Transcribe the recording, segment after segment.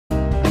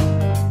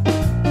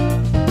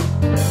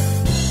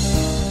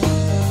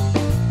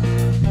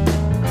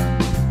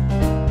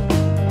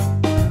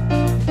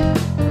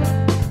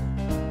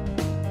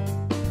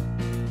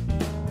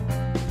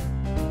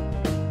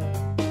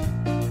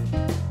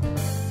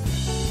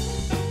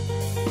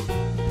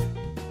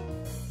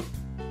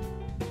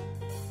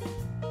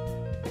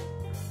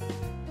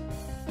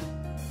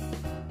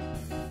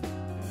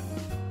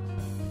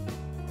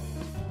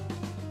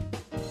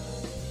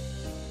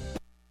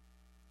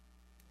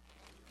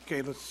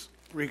Okay, let's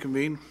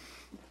reconvene.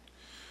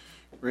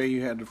 Ray,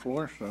 you had the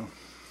floor, so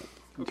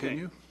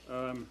continue.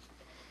 Okay.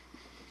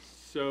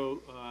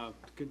 To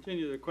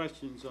continue the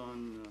questions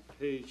on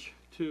page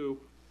 2,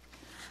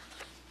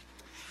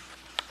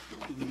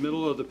 in the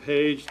middle of the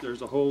page,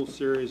 there's a whole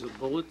series of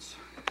bullets.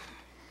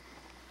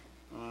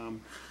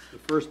 The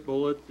first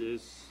bullet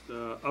is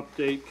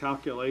update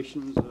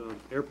calculations of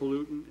air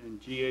pollutant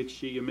and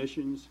GHG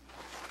emissions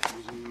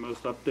using the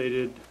most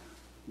updated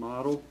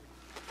model,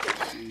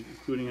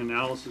 including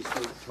analysis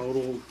of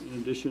total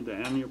in addition to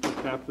annual per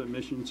capita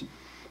emissions.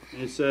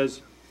 And it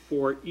says,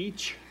 for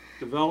each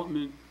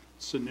development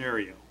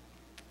scenario.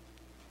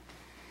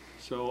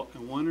 So I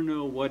want to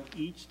know what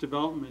each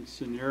development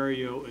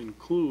scenario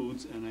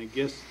includes, and I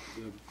guess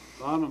the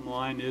bottom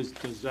line is,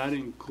 does that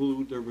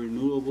include the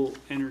renewable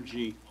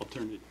energy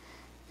alternative?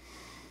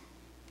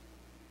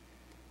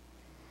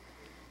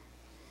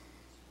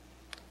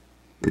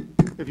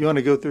 If you want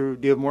to go through,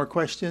 do you have more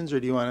questions, or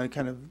do you want to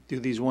kind of do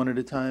these one at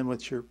a time?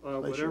 What's your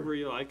pleasure? Whatever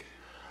you like.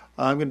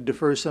 I'm going to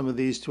defer some of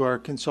these to our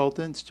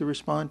consultants to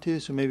respond to,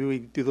 so maybe we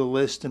do the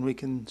list and we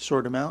can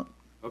sort them out.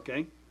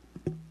 Okay.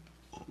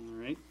 All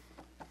right.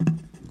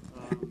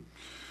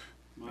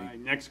 My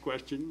next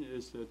question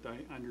is that I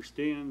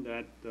understand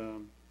that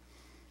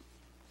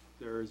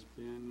there has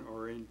been,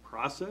 or in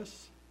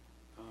process,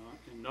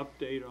 an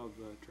update of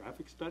the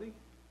traffic study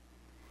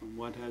from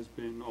what has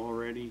been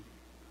already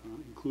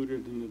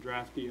included in the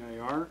draft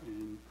EIR,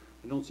 and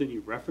I don't see any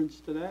reference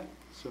to that.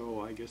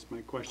 So I guess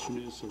my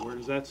question is, so where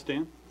does that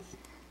stand?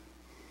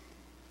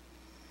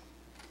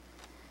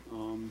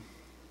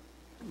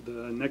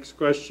 The next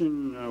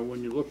question,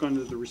 when you look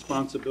under the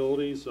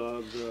responsibilities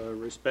of the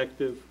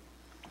respective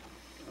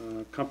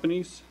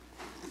companies,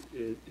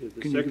 Can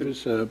you give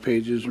us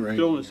pages, right?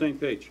 Still on the same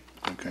page.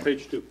 Okay.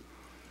 Page 2.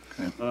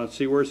 Okay.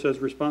 See where it says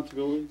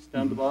responsibilities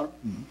down the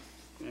bottom?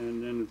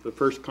 And then the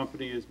first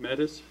company is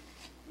Metis.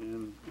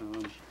 And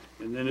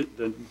then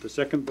the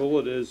second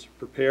bullet is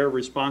prepare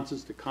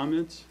responses to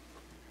comments.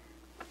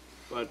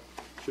 But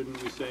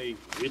shouldn't we say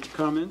which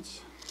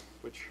comments?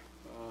 Which,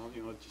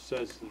 it just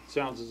says, it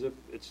sounds as if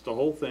it's the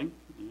whole thing.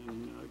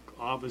 And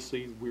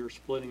obviously we're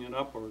splitting it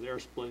up, or they're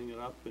splitting it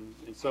up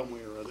in some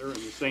way or other. And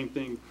the same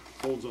thing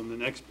holds on the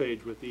next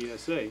page with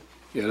ESA.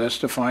 Yeah, that's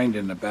defined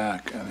in the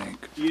back, I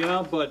think.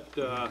 Yeah, but,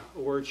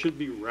 or it should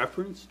be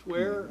referenced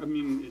where? I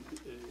mean,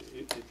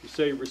 if you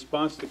say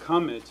response to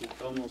comments, it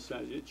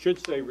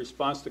should say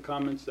response to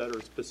comments that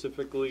are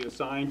specifically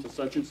assigned to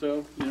such and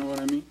so, you know what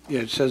I mean?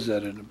 Yeah, it says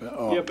that in the back.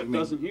 Oh, Yeah, but it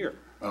doesn't here.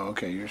 Oh,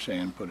 okay, you're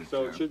saying put it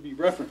So there. it should be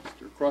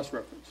referenced or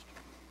cross-referenced.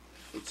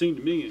 It seemed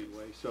to me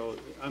anyway. So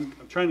I'm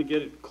trying to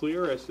get it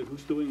clear as to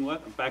who's doing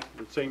what. I'm back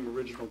to the same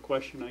original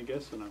question, I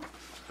guess, and I'm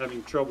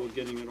having trouble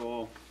getting it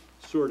all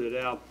sorted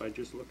out by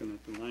just looking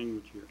at the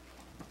language here.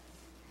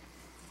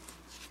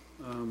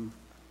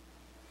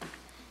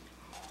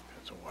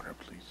 That's a water,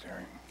 please,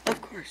 Harry.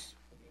 Of course.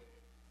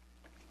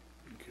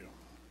 Thank you.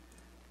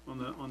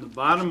 On the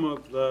bottom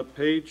of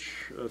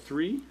page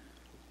 3,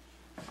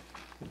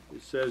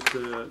 it says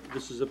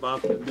this is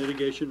about the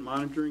mitigation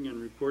monitoring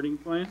and reporting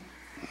plan.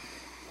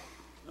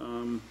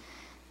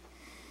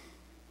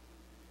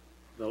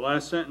 The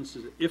last sentence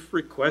is, if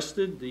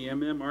requested, the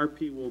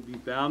MMRP will be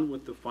bound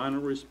with the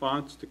final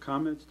response to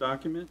comments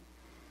document.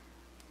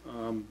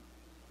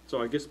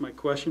 So I guess my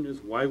question is,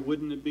 why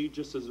wouldn't it be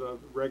just as a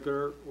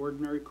regular,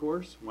 ordinary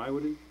course? Why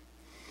would it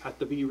have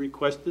to be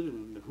requested,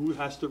 and who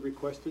has to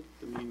request it?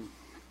 I mean,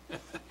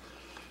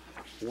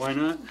 why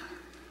not?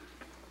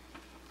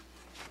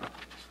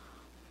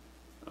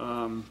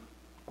 On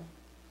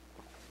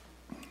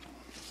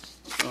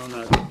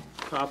the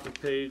top of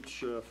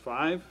page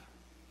 5,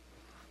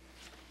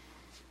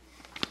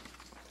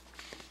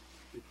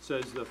 it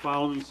says the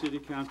following city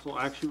council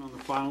action on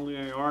the final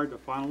EIR. The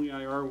final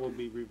EIR will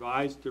be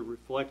revised to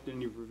reflect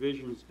any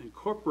revisions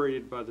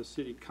incorporated by the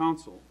city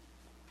council.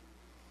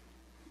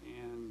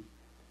 And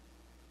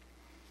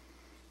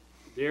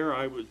there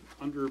I was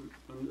under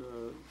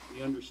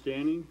the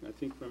understanding, I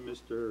think from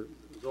Mr.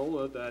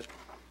 Zola, that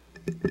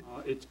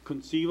it's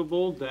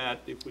conceivable that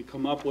if we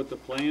come up with a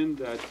plan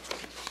that's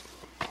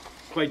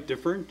quite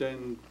different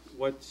than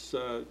what's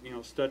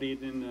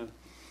studied in the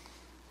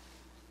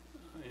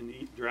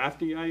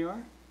draft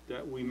EIR,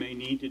 that we may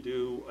need to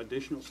do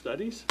additional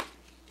studies.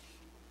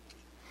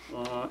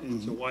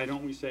 And so why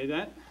don't we say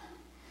that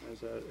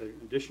as an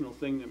additional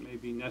thing that may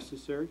be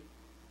necessary?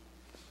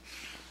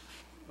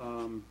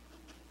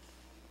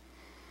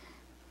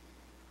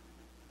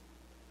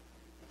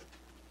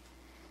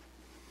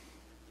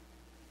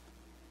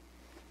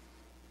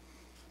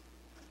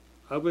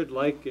 I would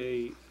like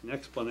an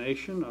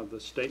explanation of the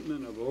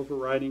statement of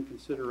overriding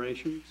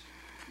considerations,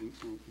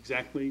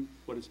 exactly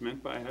what it's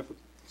meant by. I have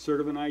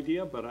sort of an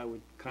idea, but I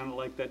would kind of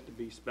like that to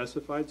be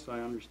specified so I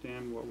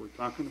understand what we're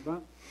talking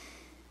about.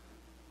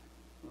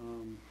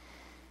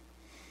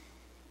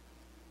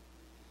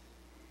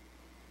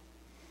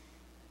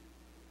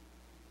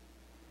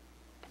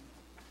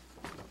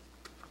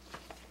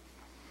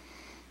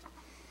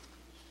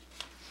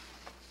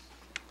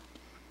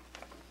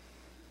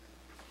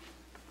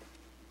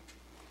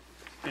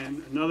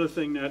 And another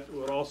thing that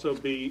would also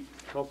be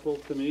helpful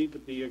to me to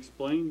be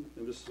explained,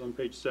 and this is on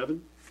page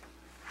 7,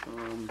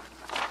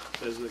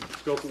 as the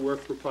scope of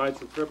work provides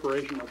for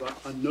preparation of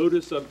a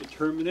notice of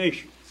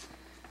determination.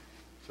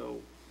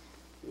 So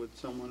would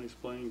someone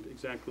explain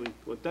exactly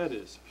what that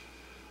is?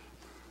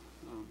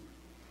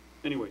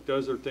 Anyway,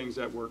 those are things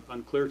that were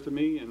unclear to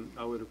me, and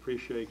I would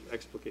appreciate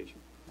explication.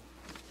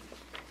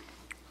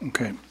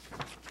 Okay.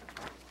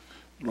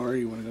 Laura,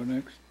 you want to go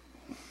next?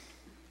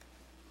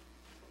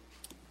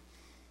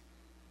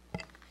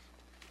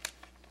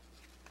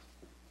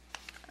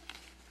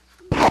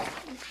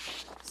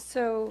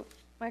 So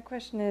my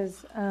question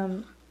is,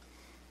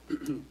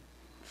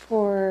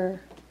 for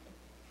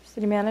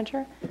city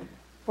manager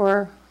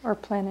or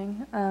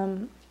planning,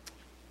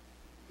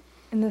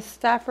 in the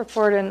staff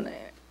report and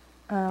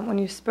when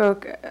you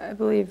spoke, I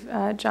believe,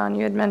 John,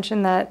 you had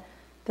mentioned that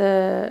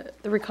the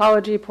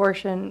Recology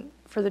portion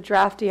for the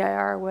draft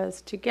EIR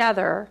was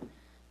together,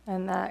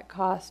 and that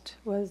cost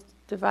was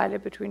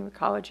divided between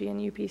Recology and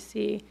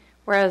UPC,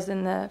 whereas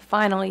in the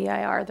final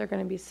EIR, they're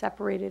going to be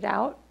separated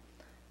out.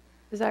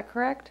 Is that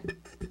correct?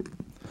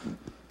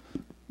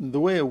 The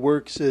way it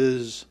works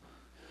is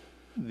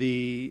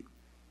the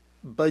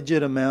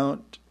budget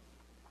amount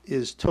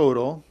is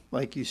total,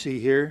 like you see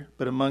here,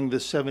 but among the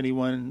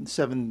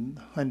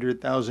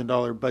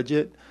 $700,000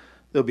 budget,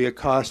 there'll be a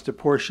cost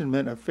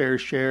apportionment, a fair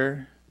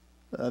share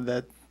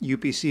that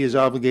UPC is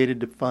obligated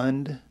to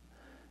fund,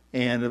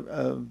 and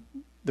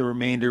the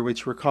remainder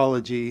which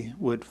Recology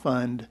would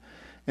fund.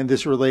 And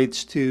this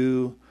relates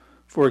to,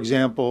 for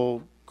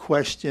example,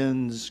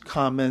 questions,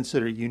 comments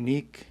that are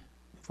unique,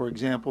 for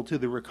example, to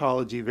the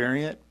Recology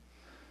variant,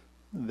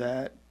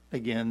 that,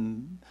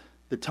 again,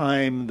 the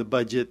time, the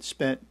budget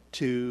spent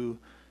to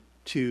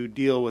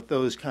deal with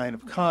those kind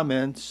of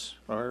comments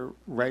are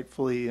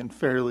rightfully and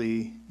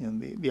fairly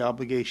the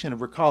obligation of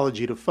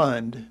Recology to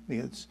fund,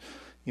 because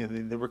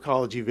the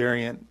Recology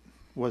variant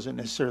wasn't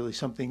necessarily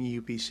something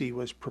UPC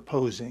was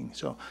proposing.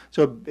 So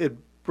it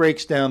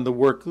breaks down the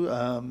work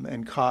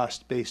and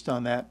cost based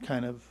on that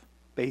kind of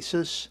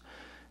basis.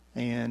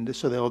 And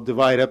so they'll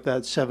divide up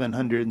that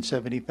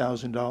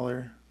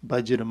 $770,000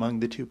 budget among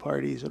the two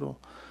parties.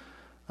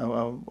 I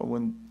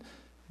wouldn't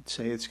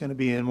say it's going to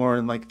be more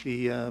in like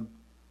the I'll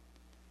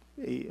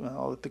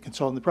let the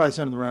consultant, probably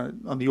something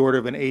on the order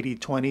of an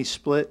 80-20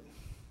 split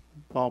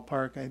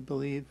ballpark, I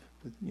believe.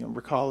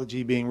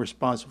 Recology being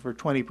responsible for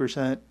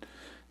 20%,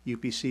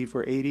 UPC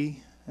for 80%,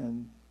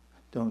 and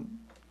don't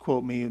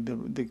quote me.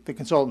 The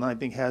consultant, I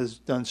think, has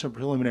done some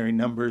preliminary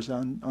numbers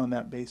on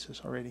that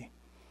basis already.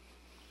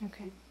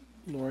 Okay.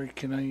 Lori,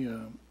 can I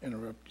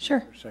interrupt you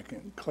Sure. for a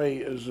second?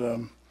 Clay,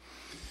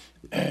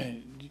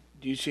 do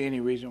you see any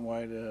reason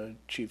why the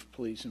chief of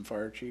police and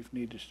fire chief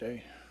need to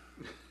stay?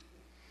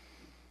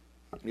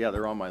 Yeah,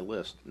 they're on my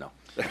list. No.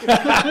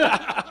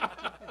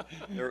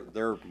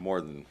 They're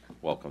more than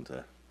welcome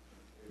to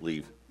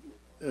leave.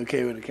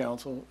 Okay with the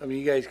council? I mean,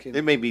 you guys can.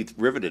 They may be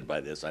riveted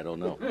by this. I don't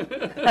know.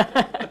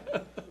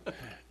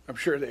 I'm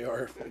sure they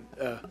are.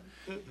 But,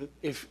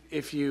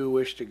 if you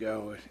wish to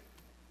go,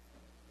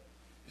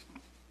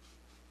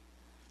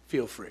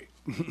 feel free.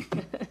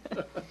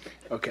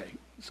 Okay.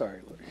 Sorry,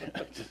 Lori.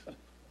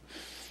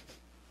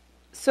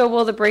 So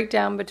will the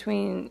breakdown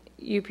between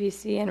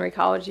UPC and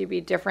Recology be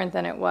different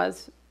than it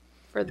was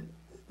for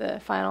the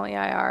final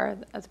EIR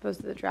as opposed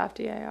to the draft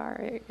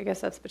EIR? I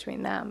guess that's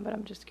between them, but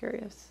I'm just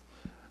curious.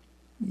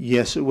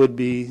 Yes, it would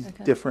be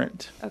Okay.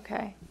 different.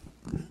 Okay.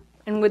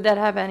 And would that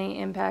have any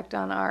impact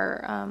on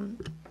our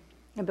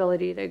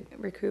ability to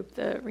recoup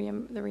the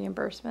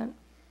reimbursement?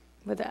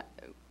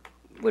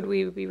 Would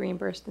we be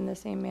reimbursed in the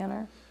same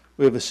manner?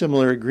 We have a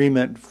similar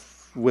agreement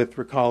with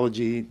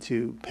Recology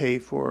to pay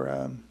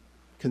for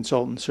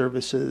consultant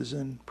services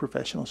and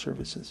professional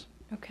services.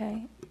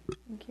 Okay,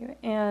 thank you.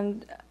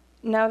 And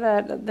now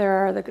that there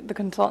are the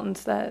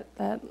consultants that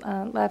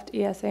left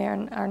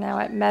ESA are now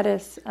at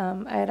Metis,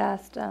 I had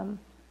asked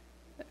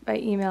by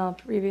email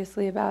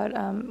previously about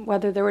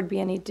whether there would be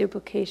any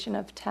duplication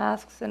of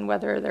tasks and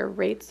whether their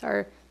rates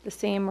are the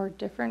same or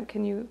different.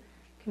 Can you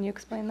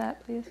explain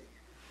that, please?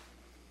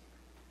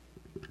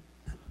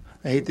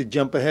 I hate to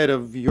jump ahead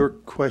of your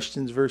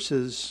questions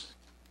versus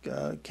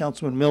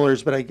Councilman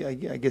Miller's, but I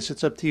guess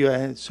it's up to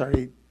you.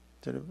 Sorry,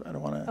 I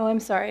don't want to. Oh, I'm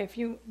sorry. If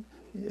we want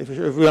to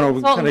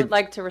consultant would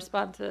like to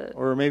respond to.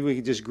 Or maybe we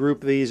could just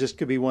group these. This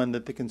could be one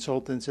that the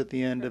consultants at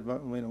the end of,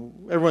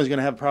 everyone's going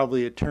to have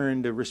probably a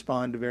turn to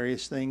respond to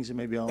various things, and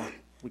maybe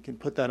we can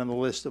put that on the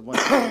list of what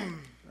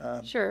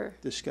Sure.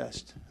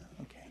 discussed.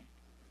 Okay.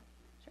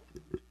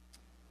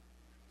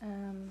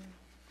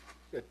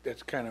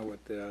 That's kind of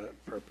what the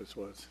purpose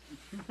was.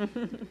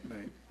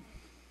 Right.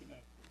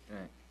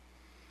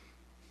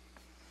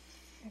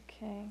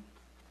 Okay.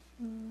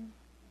 And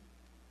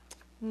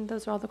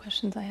those are all the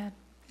questions I had.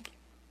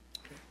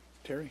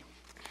 Terry?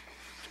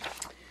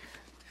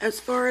 As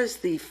far as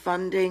the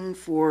funding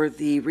for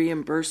the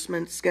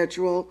reimbursement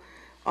schedule,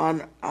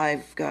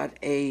 I've got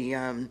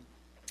the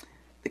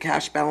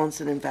cash balance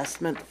and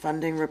investment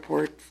funding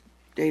report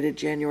dated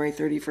January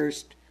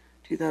 31st,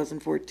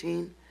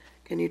 2014.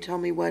 Can you tell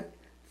me what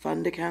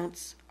fund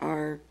accounts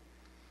are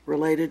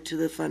related to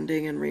the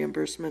funding and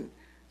reimbursement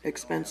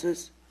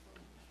expenses?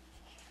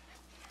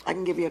 I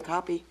can give you a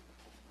copy.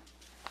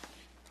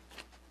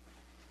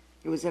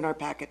 It was in our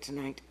packet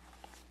tonight.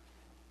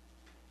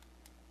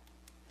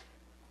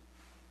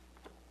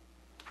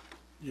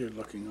 You're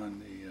looking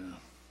on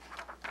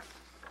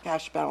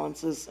Cash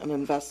balances and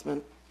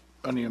investment.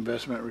 the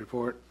investment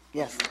report.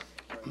 Yes.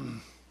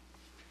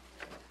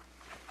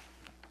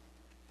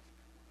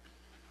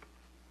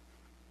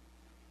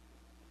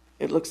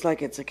 It looks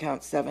like it's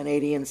account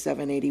 780 and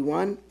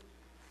 781.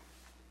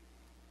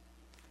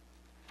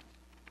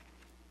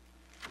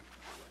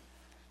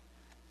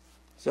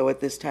 So at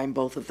this time,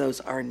 both of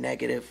those are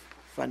negative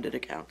funded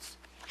accounts.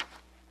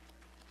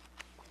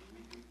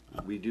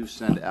 We do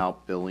send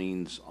out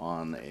billings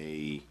on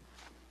a,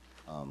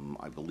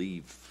 I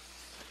believe,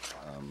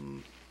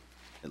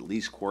 at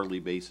least quarterly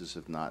basis,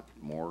 if not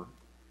more.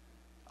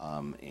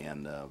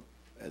 And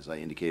as I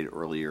indicated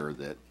earlier,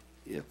 that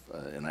if,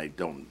 and I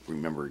don't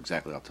remember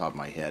exactly off the top of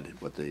my head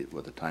what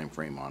the time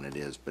frame on it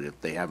is, but if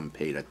they haven't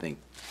paid, I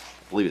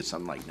believe it's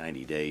something like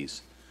 90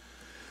 days,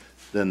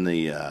 then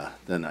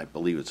then I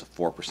believe it's a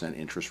 4%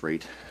 interest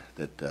rate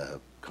that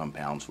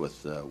compounds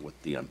with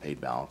the unpaid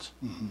balance.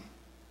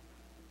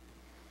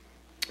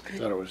 I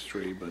thought it was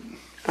 3, but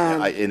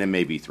And it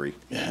may be 3.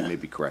 You may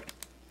be correct.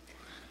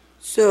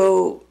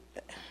 So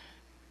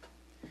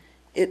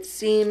it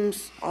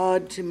seems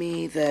odd to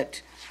me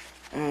that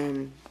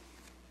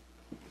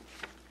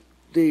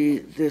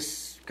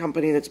this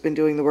company that's been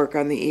doing the work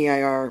on the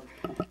EIR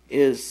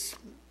is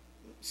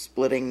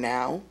splitting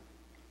now,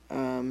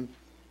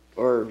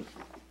 or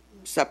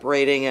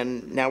separating,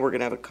 and now we're going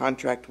to have a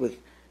contract with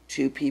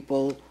 2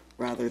 people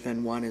rather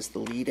than one as the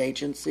lead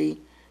agency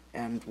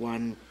and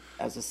one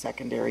as a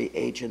secondary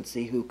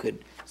agency who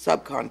could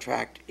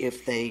subcontract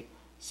if they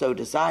so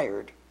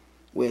desired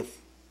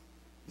with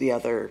the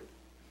other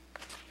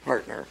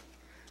partner.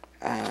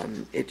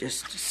 It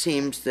just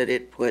seems that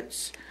it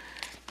puts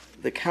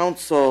the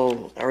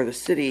council or the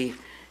city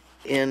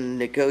in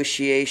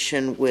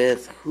negotiation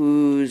with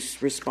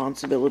whose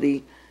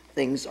responsibility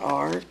things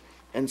are,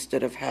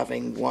 instead of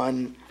having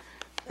one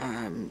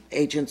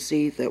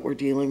agency that we're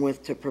dealing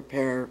with to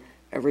prepare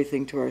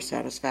everything to our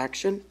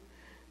satisfaction.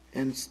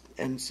 And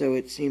so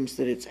it seems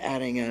that it's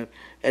adding a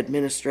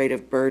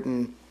administrative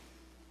burden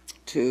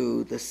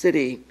to the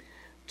city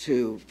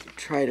to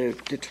try to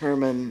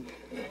determine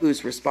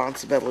whose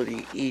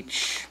responsibility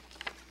each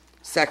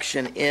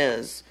section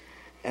is.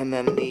 And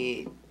then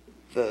the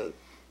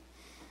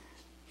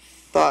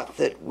thought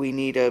that we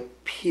need a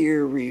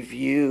peer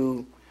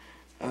review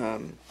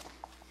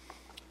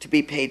to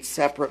be paid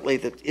separately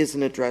that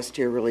isn't addressed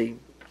here really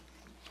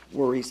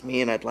worries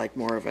me, and I'd like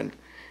more of an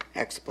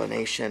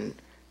explanation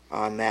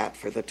on that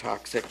for the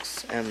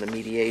toxics and the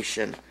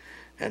mediation,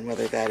 and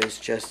whether that is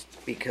just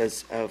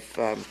because of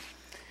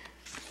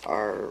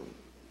our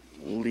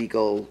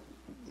legal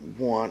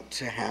want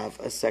to have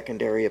a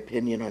secondary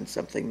opinion on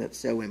something that's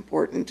so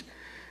important,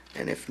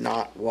 and if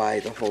not,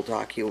 why the whole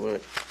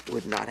document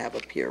would not have a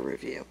peer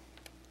review.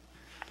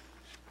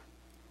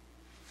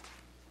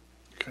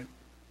 okay.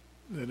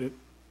 Is that it?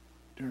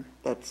 Derek?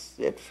 That's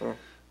it for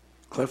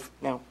Cliff?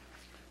 now.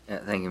 Yeah,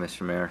 thank you,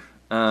 Mr. Mayor.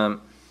 I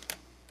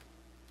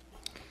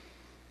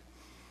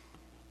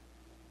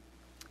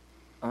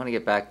want to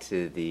get back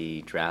to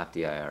the draft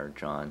EIR,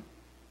 John.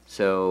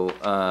 So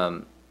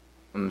I'm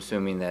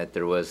assuming that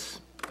there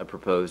was a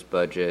proposed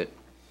budget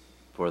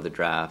for the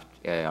draft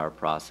EIR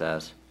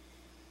process.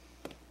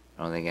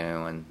 I don't think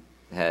anyone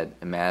had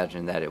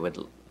imagined that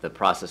the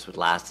process would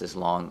last as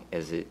long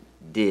as it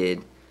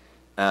did.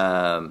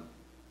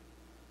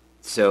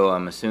 So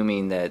I'm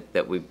assuming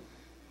that we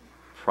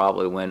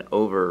probably went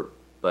over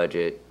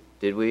budget.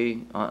 Did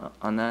we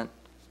on that?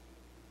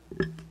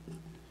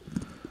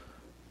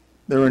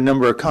 There were a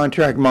number of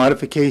contract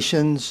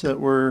modifications that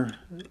were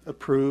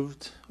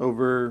approved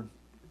over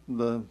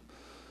the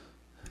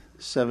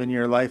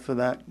 7-year life of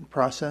that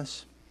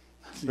process.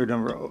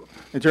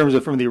 In terms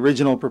of from the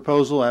original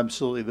proposal,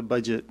 absolutely, the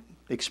budget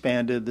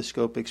expanded, the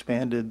scope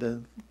expanded,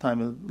 the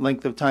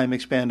length of time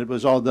expanded,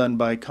 was all done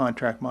by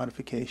contract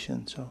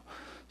modification. So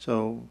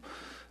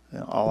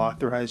all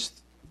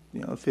authorized,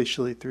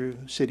 officially through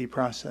city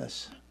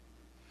process.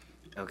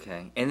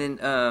 Okay, and then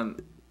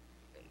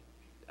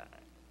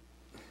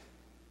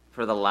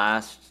for the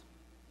last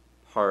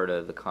part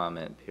of the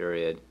comment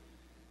period,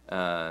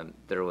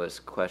 there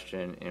was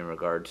question in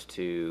regards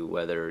to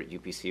whether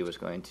UPC was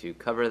going to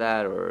cover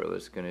that, or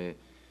the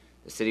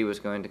city was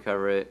going to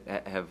cover it.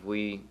 Have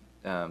we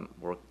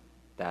worked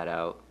that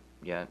out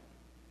yet?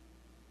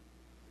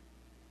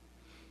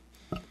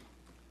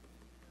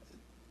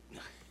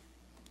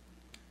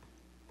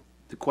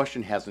 The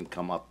question hasn't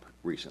come up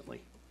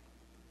recently.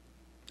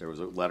 There was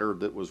a letter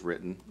that was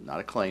written, not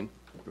a claim.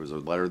 There was a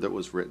letter that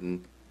was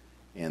written,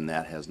 and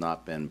that has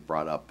not been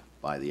brought up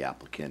by the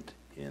applicant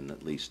in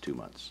at least 2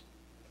 months.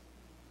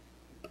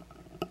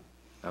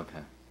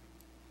 Okay.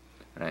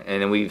 All right.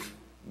 And then we've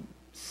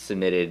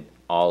submitted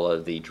all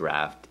of the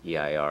draft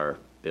EIR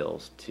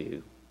bills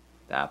to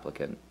the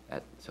applicant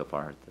so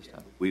far at this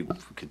time? We've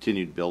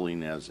continued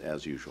billing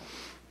as usual.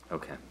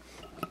 Okay.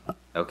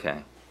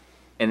 Okay.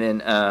 And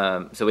then,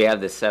 so we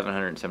have this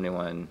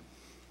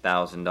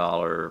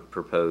 $771,000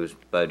 proposed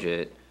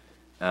budget,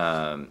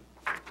 but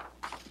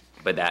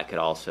that could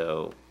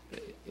also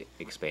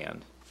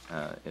expand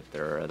if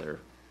there are other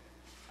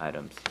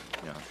items,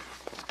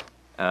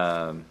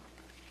 and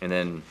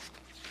then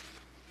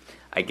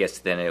I guess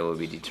then it will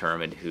be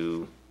determined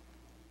who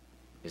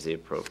is the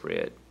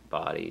appropriate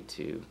body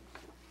to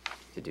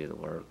do the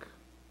work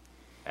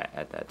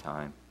at that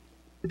time.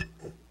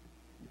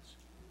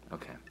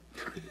 Okay.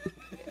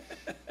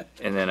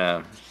 And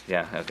then,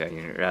 yeah, okay,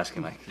 you're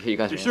asking you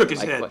guys are He shook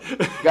his answering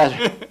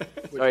head.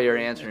 sorry, you're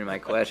answering my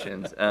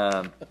questions.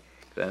 I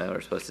know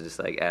we're supposed to just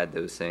like add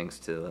those things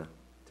to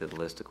the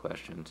list of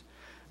questions.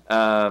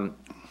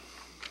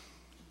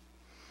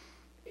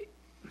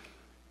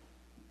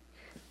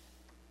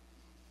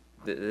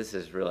 This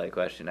is really a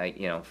question,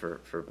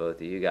 for both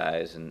of you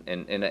guys, and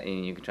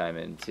you can chime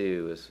in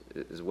too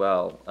as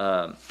well.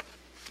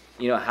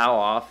 How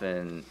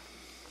often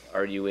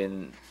are you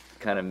in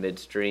kind of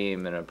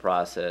midstream in a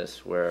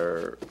process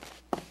where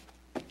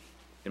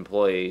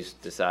employees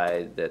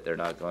decide that they're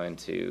not going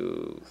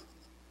to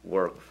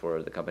work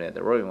for the company that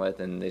they're working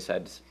with, and they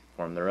decide to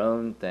form their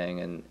own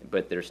thing,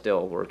 but they're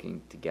still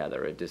working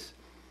together? It just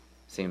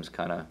seems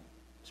kind of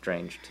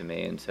strange to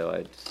me, and so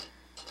I just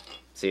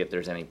see if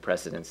there's any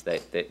precedents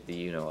that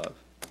you know of.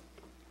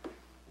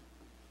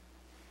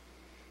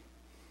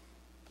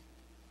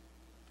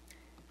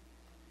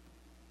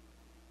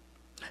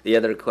 The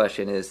other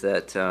question is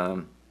that,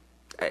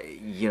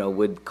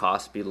 would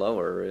costs be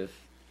lower if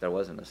there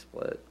wasn't a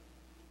split?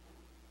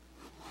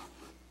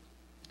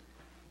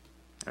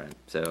 All right,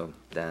 so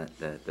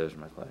those are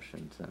my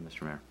questions,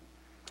 Mr. Mayor.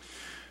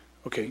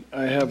 Okay,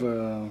 I have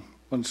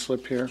one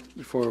slip here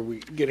before we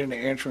get into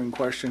answering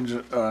questions.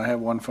 I have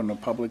one from the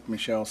public,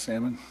 Michelle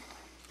Salmon.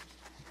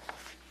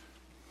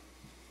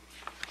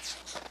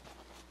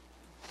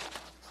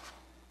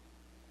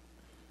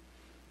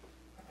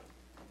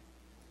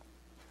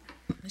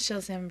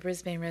 Michelle Salmon,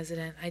 Brisbane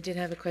resident. I did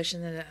have a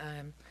question that,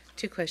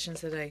 two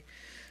questions that I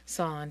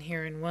saw on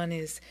here, and one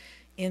is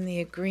in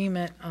the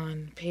agreement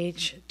on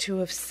page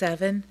 2 of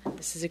 7.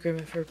 This is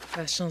agreement for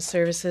professional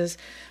services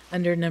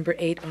under number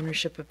 8,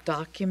 ownership of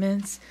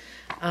documents.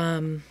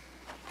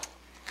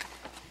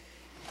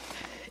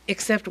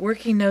 Except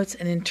working notes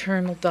and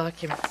internal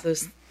documents,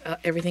 those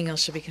everything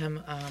else should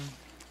become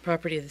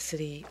property of the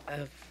city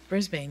of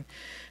Brisbane.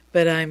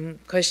 But I'm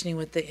questioning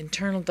what the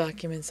internal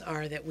documents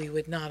are that we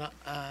would not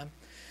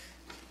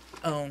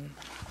own,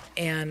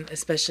 and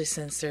especially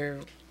since there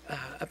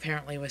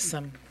apparently was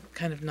some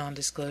kind of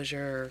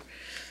non-disclosure or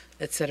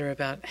et cetera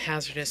about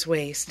hazardous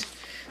waste.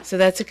 So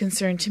that's a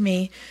concern to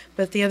me.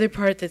 But the other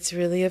part that's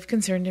really of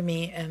concern to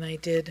me, and I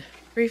did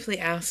briefly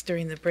ask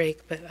during the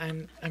break, but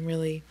I'm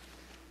really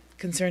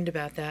concerned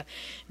about that.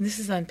 And this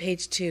is on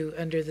page 2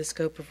 under the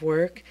scope of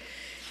work,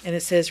 and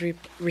it says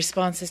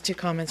responses to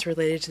comments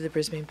related to the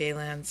Brisbane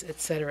Baylands, et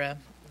cetera.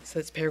 So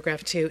it's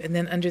paragraph 2, and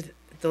then under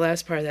the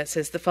last part of that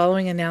says the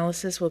following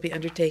analysis will be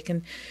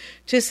undertaken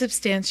to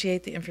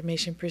substantiate the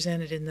information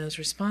presented in those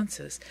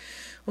responses.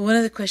 Well, one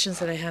of the questions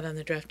that I had on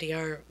the draft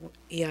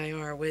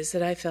EIR was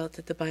that I felt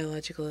that the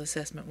biological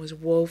assessment was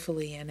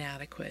woefully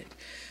inadequate.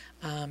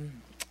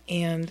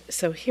 And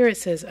so here it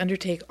says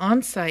undertake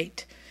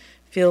on-site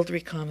field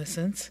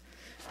reconnaissance,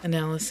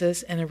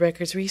 analysis, and a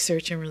records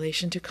research in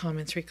relation to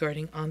comments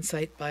regarding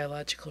on-site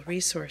biological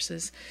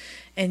resources.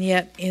 And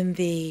yet in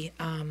the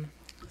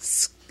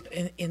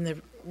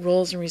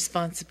roles and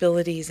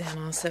responsibilities and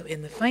also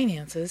in the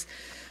finances,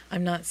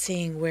 I'm not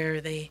seeing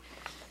where they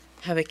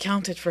have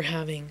accounted for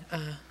having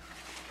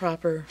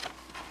proper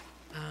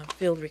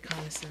field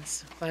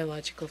reconnaissance,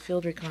 biological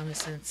field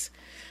reconnaissance,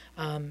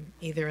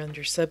 either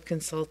under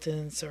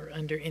sub-consultants or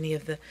under any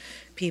of the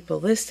people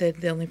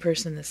listed. The only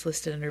person that's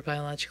listed under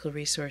biological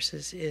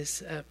resources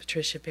is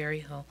Patricia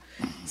Berryhill.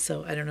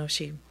 So I don't know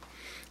if I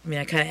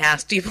kind of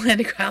asked, do you plan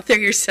to go out there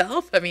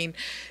yourself?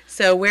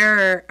 So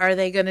where are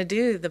they going to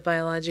do the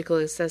biological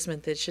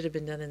assessment that should have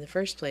been done in the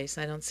first place?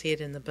 I don't see it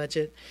in the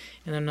budget,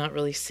 and I'm not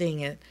really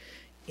seeing it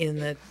in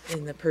the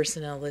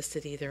personnel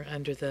listed either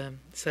under the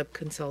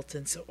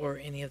sub-consultants or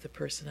any of the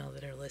personnel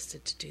that are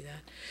listed to do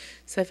that.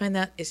 So I find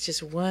that it's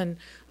just one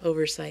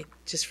oversight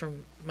just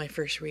from my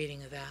first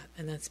reading of that,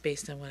 and that's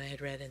based on what I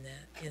had read in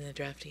the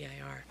draft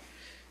EIR.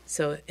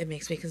 So it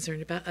makes me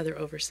concerned about other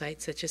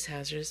oversights such as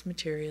hazardous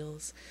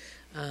materials,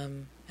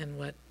 and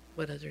what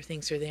other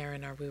things are there,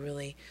 and are we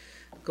really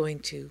going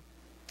to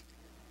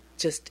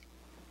just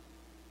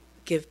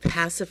give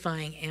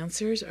pacifying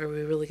answers, or are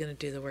we really going to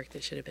do the work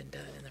that should have been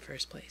done in the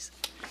first place?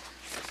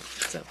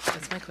 So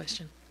that's my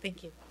question.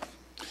 Thank you.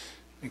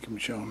 Thank you,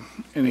 Michelle.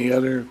 Any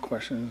other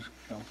questions,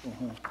 Council,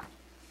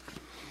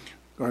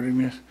 regarding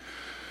this?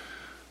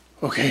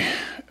 Okay,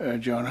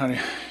 John, honey,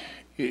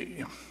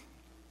 you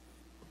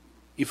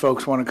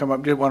folks want to come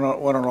up? Why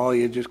don't all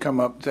you just come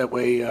up? That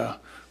way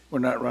we're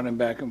not running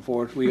back and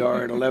forth. We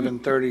are at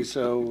 11:30,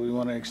 so we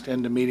want to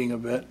extend the meeting a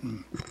bit.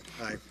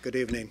 Hi, good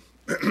evening.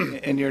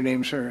 And your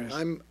name, sir? Is?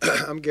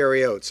 I'm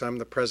Gary Oates. I'm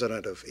the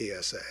president of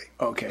ESA.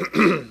 Okay.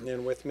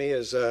 And with me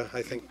is,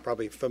 I think,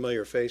 probably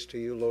familiar face to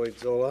you, Lloyd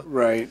Zola.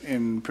 Right,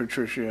 and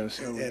Patricia.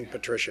 So And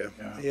Patricia.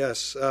 Yeah.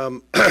 Yes.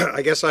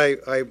 I guess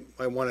I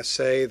want to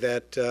say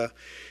that,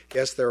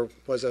 yes, there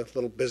was a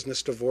little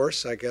business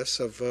divorce, I guess,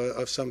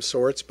 of some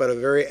sorts, but a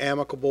very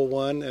amicable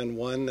one, and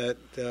one that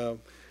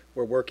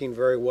we're working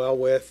very well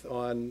with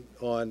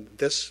on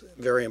this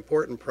very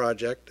important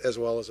project, as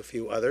well as a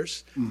few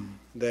others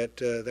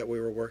that we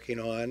were working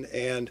on.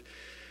 And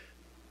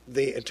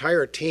the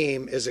entire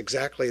team is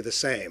exactly the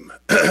same.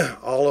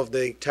 All of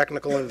the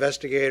technical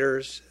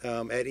investigators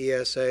at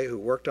ESA who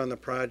worked on the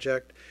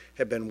project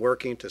have been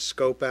working to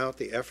scope out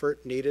the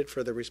effort needed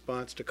for the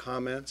response to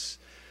comments.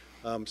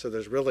 So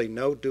there's really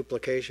no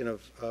duplication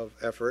of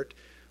effort.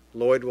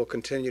 Lloyd will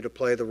continue to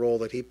play the role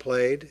that he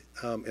played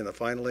in the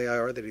final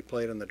EIR, that he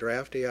played in the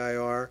draft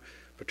EIR.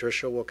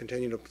 Patricia will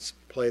continue to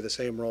play the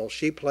same role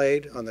she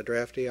played on the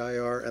draft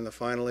EIR and the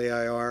final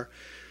EIR.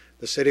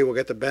 The city will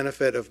get the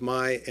benefit of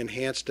my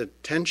enhanced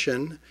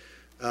attention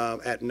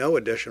at no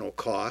additional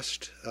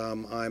cost.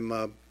 I'm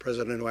a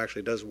president who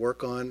actually does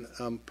work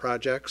on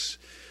projects,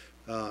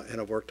 and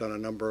I've worked on a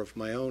number of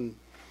my own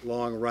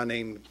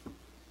long-running,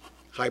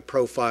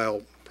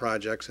 high-profile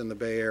projects in the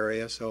Bay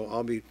Area, so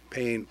I'll be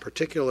paying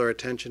particular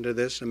attention to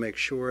this and make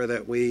sure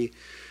that we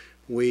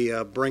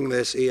bring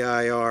this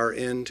EIR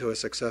into a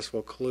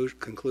successful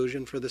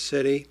conclusion for the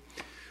city.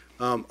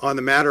 On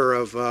the matter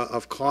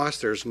of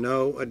cost, there's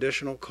no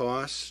additional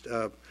cost.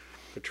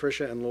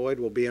 Patricia and Lloyd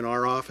will be in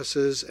our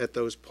offices at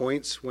those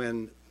points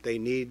when they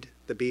need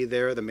to be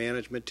there. The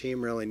management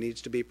team really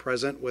needs to be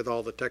present with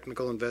all the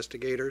technical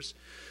investigators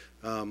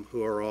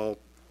who are all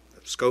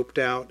scoped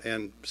out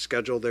and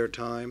scheduled their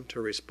time to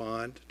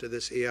respond to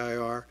this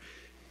EIR.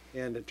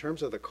 And in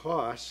terms of the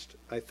cost,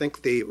 I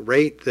think the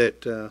rate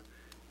that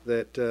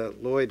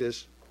Lloyd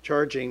is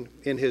charging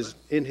in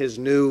his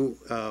new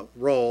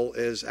role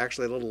is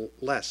actually a little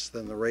less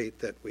than the rate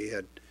that we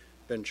had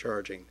been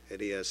charging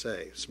at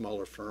ESA.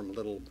 Smaller firm,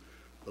 little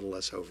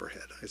less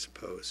overhead, I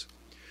suppose.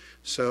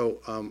 So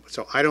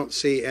I don't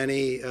see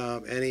any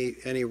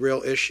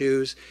real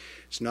issues.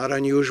 It's not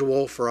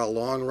unusual for a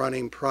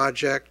long-running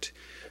project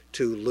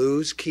to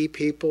lose key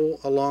people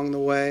along the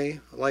way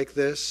like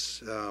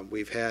this.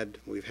 We've had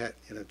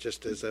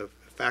just as a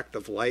fact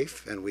of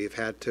life, and we've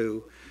had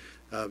to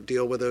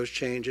deal with those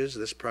changes.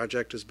 This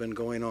project has been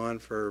going on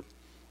for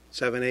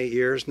 7-8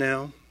 years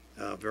now,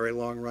 a very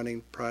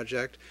long-running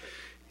project,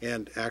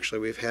 and actually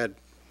we've had,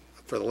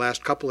 for the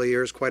last couple of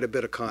years, quite a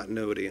bit of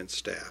continuity in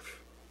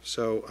staff.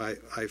 So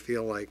I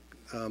feel like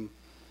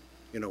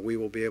we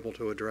will be able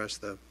to address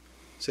the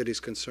city's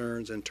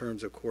concerns in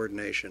terms of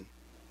coordination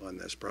on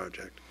this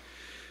project.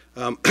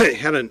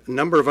 Had a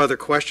number of other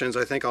questions.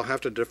 I think I'll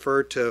have to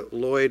defer to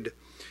Lloyd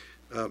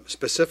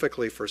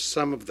specifically for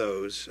some of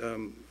those.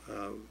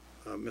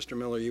 Mr.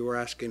 Miller, you were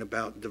asking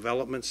about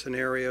development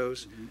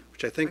scenarios,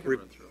 which I think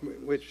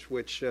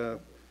which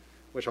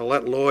I'll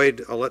let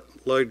Lloyd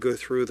go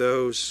through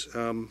those.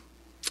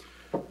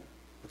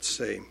 Let's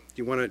see. Do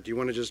you want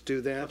to just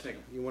do that? I'll take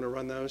them. You want to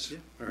run those? Yeah.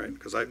 All right.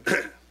 Because I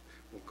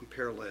will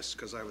compare lists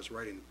because I was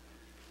trying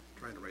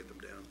to write them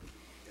down.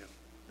 Yeah.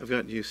 I've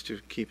gotten used to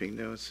keeping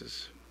notes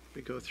as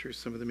we go through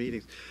some of the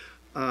meetings.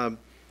 And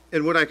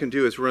what I can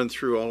do is run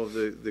through all of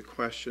the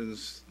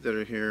questions that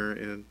are here,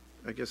 and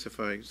I guess if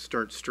I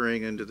start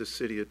straying into the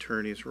city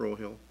attorney's role,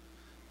 he'll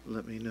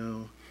let me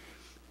know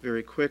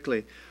very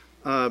quickly.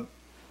 The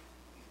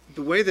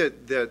way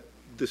that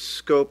the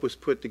scope was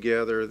put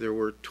together, there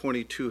were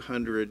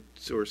 2,200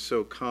 or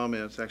so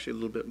comments, actually a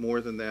little bit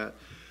more than that.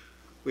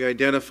 We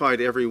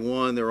identified every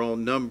one, they're all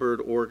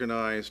numbered,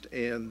 organized,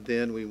 and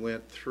then we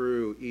went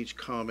through each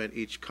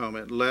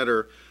comment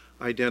letter,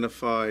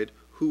 identified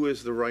who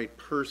is the right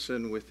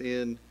person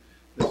within,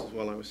 this is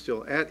while I was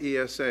still at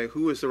ESA,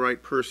 who is the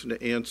right person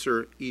to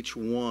answer each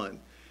one.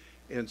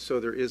 And so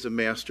there is a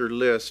master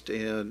list,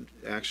 and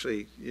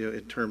actually,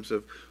 in terms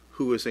of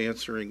who is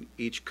answering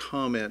each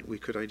comment, we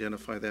could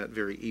identify that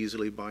very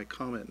easily by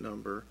comment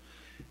number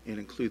and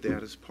include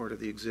that as part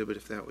of the exhibit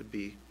if that would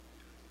be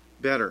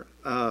better.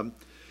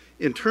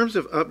 In terms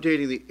of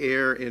updating the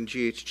air and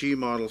GHG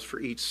models for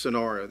each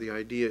scenario, the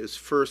idea is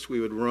first we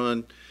would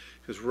run,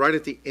 because right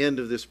at the end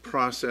of this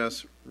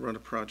process, run a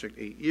project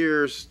 8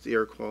 years, the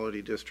air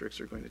quality districts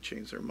are going to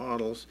change their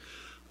models.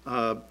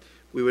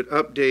 We would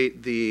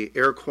update the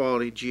air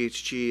quality,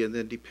 GHG, and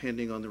then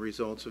depending on the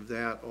results of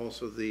that,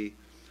 also the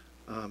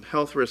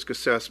health risk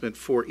assessment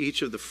for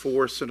each of the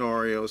 4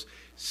 scenarios,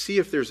 see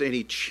if there's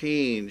any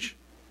change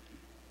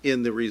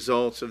in the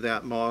results of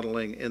that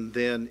modeling, and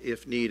then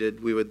if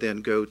needed, we would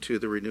then go to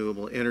the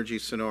renewable energy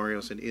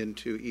scenarios and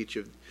into each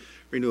of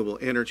renewable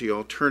energy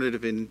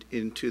alternative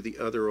into the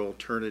other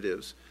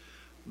alternatives.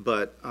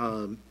 But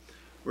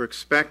we're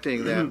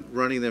expecting that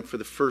running them for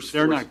the first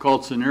They're not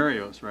called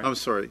scenarios, right? I'm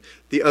sorry,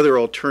 the other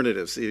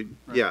alternatives, Right.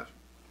 yeah,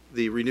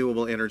 the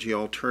renewable energy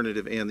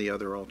alternative and the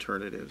other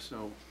alternatives.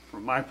 So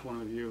from my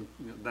point of view,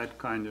 that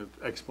kind of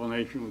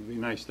explanation would be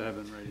nice to have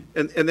in writing.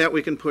 And that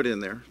we can put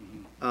in there.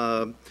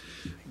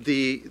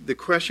 The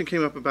question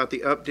came up about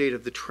the update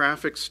of the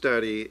traffic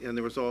study, and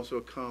there was also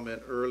a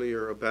comment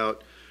earlier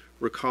about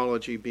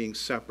Recology being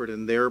separate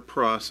in their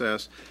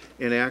process.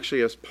 And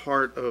actually, as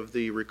part of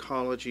the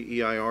Recology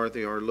EIR,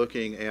 they are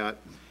looking at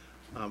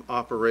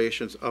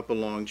operations up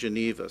along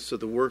Geneva. So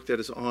the work that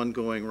is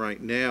ongoing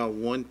right now,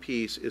 one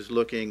piece is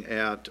looking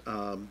at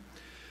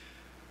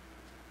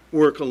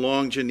work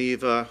along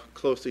Geneva,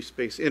 closely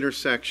spaced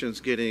intersections,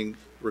 getting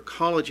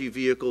Recology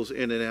vehicles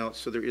in and out.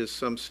 So there is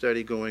some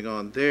study going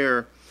on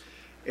there,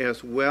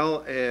 as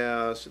well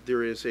as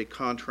there is a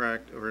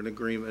contract or an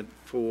agreement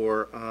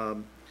for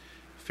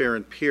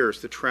Farron Pierce,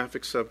 the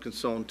traffic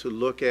subconsultant, to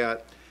look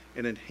at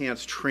an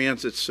enhanced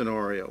transit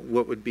scenario.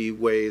 What would be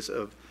ways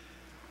of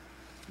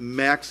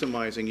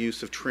maximizing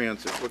use of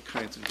transit? What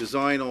kinds of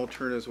design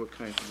alternatives? What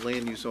kinds of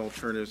land use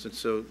alternatives? And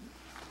so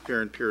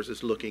Farron Pierce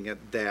is looking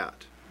at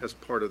that as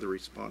part of the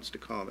response to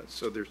comments.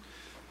 So there's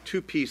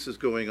two pieces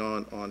going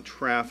on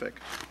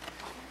traffic.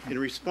 In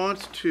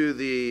response to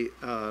the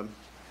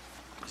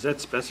Is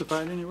that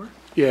specified anywhere?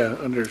 Yeah,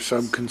 under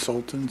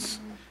sub-consultants.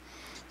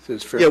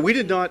 Says fair. yeah, we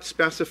did not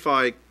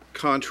specify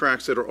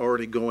contracts that are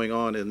already going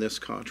on in this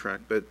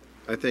contract, but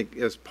I think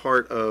as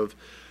part of,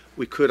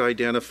 we could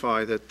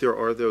identify that there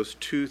are those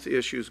two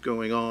issues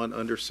going on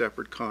under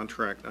separate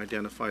contract,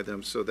 identify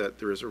them so that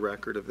there is a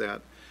record of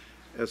that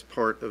as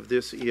part of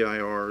this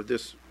EIR,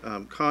 this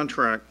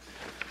contract.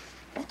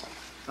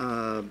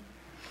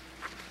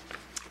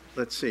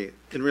 Let's see.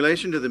 In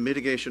relation to the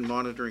mitigation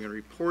monitoring and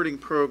reporting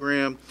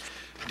program,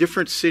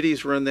 different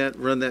cities run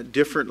that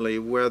differently,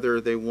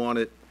 whether they want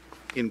it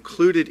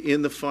included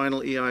in the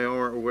final EIR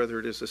or whether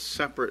it is a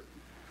separate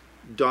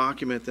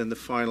document than the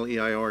final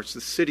EIR. It's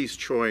the city's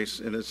choice,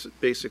 and it's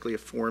basically a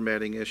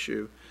formatting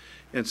issue.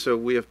 And so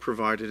we have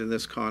provided in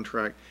this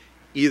contract,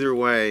 either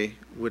way,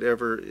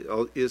 whatever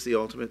is the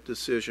ultimate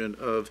decision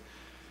of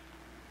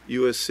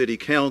you as city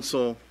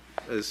council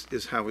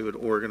is how we would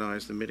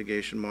organize the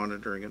mitigation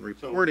monitoring and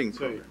reporting So,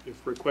 program.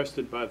 if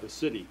requested by the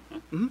city. Huh?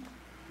 Mhm.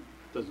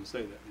 Doesn't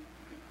say that.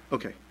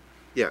 Okay.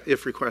 Yeah,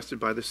 if requested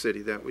by the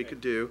city, that we could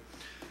do.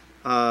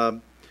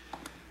 The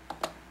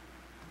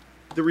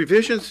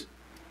revisions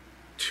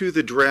to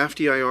the draft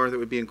EIR that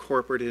would be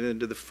incorporated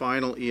into the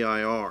final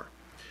EIR.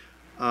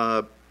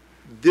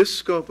 This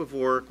scope of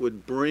work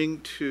would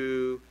bring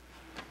to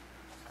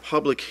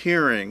public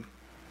hearing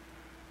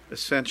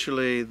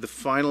essentially the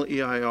final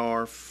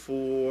EIR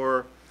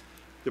for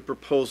the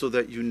proposal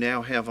that you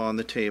now have on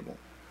the table,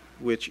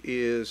 which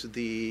is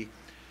the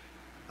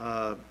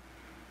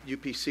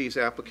UPC's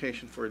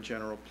application for a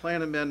general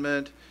plan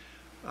amendment,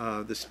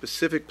 the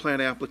specific plan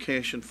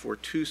application for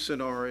 2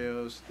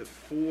 scenarios, the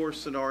 4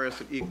 scenarios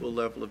of equal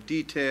level of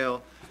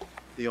detail,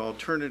 the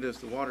alternatives,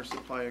 the water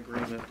supply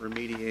agreement,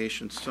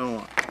 remediation, so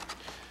on.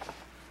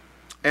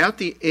 At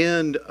the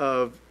end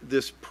of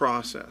this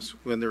process,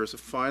 when there is a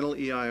final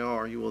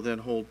EIR, you will then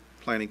hold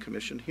Planning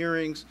Commission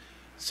hearings,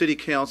 City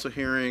Council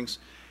hearings,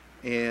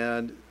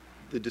 and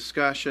the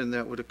discussion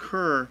that would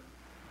occur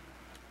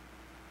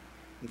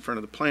in front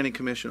of the Planning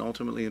Commission,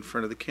 ultimately in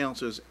front of the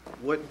council, is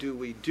what do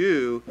we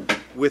do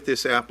with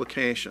this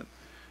application?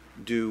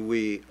 Do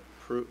we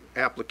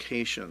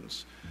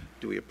applications?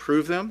 Do we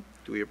approve them?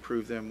 Do we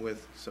approve them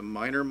with some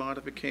minor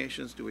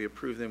modifications? Do we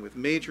approve them with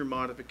major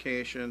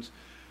modifications?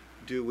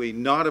 Do we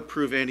not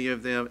approve any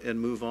of them and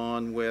move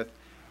on with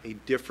a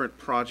different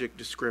project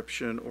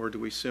description? Or do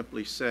we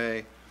simply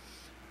say,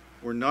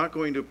 we're not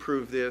going to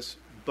approve this,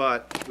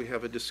 but we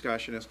have a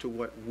discussion as to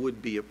what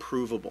would be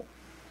approvable?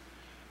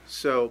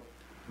 So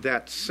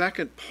that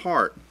second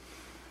part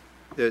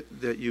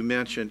that you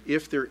mentioned,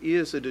 if there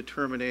is a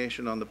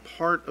determination on the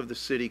part of the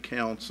city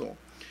council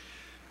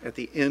at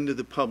the end of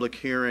the public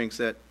hearings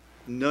that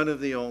none of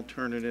the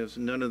alternatives,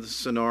 none of the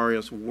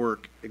scenarios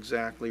work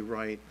exactly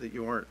right, that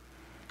you aren't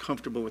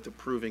comfortable with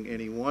approving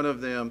any one of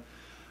them,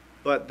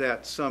 but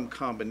that some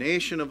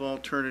combination of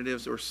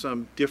alternatives or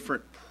some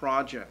different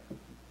project,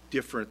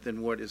 different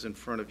than what is in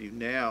front of you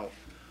now,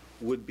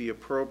 would be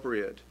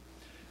appropriate,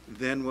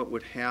 then what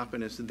would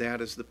happen is that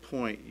is the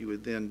point. You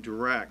would then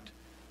direct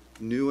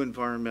new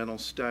environmental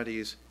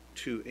studies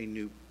to a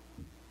new,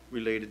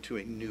 related to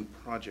a new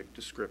project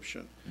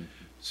description.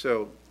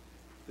 So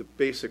the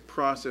basic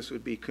process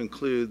would be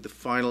conclude the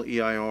final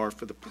EIR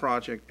for the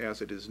project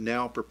as it is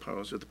now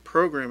proposed, or the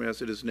program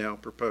as it is now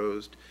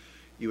proposed.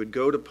 You would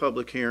go to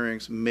public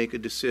hearings, make a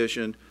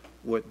decision.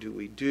 What do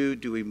we do?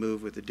 Do we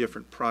move with a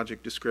different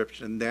project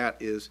description? And that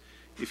is,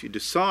 if you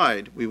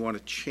decide we want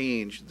to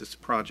change this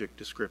project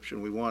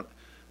description, we want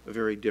a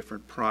very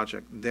different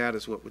project, that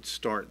is what would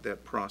start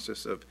that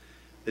process of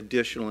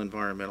additional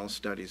environmental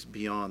studies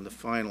beyond the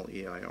final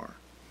EIR.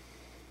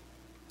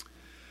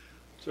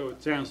 So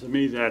it sounds to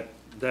me that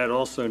that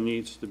also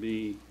needs to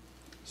be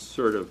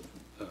sort of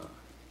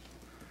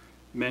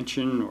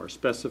mentioned or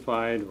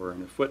specified or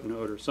in a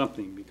footnote or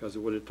something, because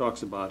what it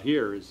talks about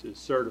here is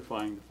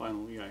certifying the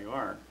final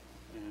EIR.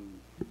 And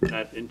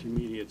that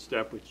intermediate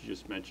step, which you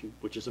just mentioned,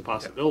 which is a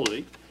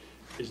possibility,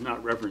 is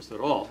not referenced at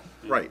all.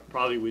 And Right.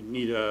 Probably would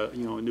need a,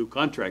 you know, a new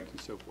contract and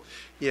so forth.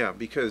 Yeah,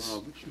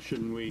 because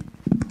Shouldn't we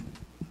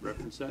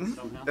reference that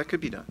somehow? that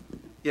could be done.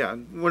 Yeah,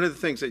 and one of the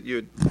things that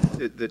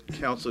that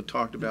council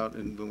talked about,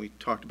 and when we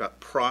talked about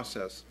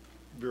process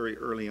very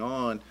early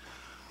on,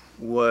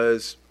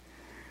 was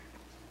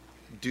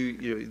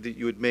that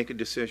you would make a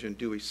decision,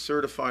 do we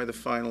certify the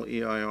final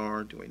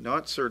EIR, do we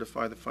not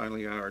certify the final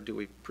EIR, do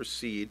we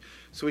proceed?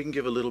 So we can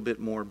give a little bit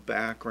more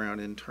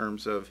background in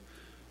terms of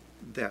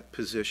that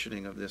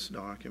positioning of this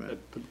document.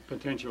 That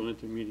potential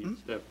intermediate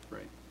step,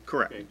 right?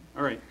 Correct. Okay,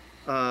 all right.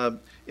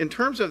 In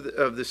terms of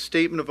the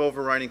statement of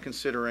overriding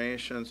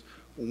considerations,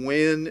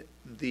 when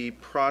the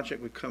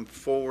project would come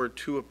forward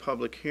to a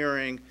public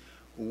hearing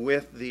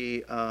with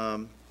the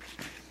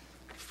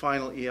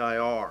final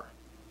EIR,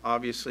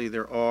 obviously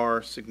there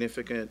are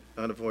significant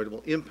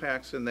unavoidable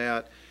impacts in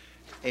that,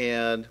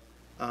 and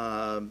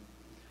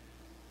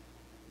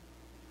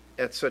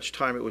at such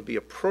time it would be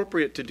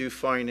appropriate to do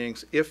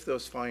findings if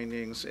those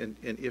findings and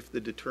if the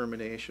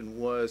determination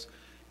was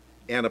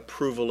an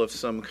approval of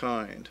some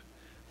kind.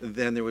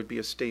 Then there would be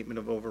a statement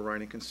of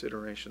overriding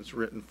considerations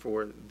written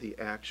for the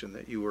action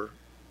that you were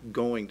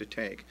going to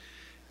take.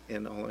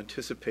 And I'll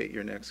anticipate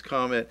your next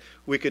comment.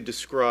 We could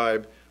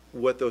describe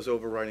what those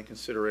overriding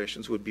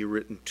considerations would be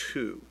written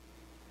to,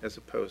 as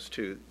opposed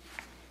to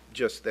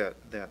just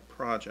that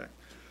project.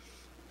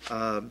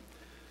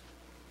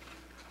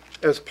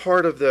 As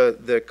part of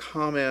the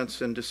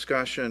comments and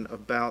discussion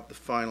about the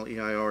final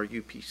EIR,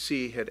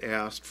 UPC had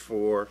asked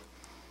for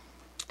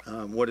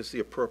what is the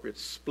appropriate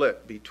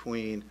split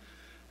between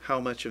how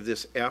much of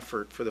this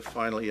effort for the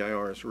final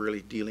EIR is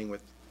really dealing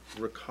with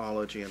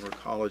recology and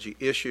recology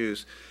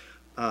issues.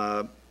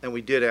 And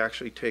we did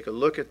actually take a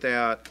look at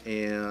that,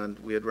 and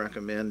we had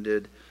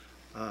recommended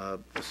a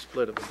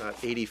split of about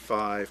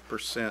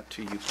 85%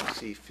 to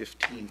UPC,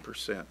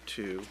 15%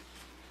 to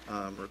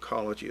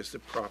recology as the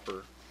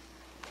proper,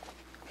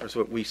 as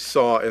what we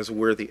saw as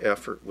where the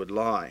effort would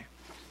lie.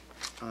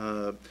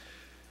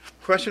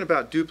 Question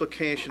about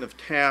duplication of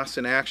tasks,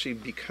 and actually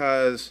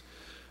because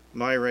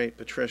my rate,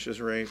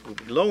 Patricia's rate, will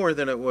be lower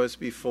than it was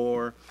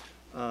before.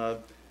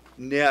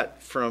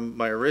 Net from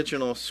my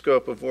original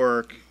scope of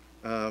work,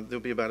 there'll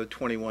be about a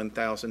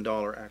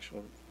 $21,000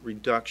 actual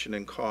reduction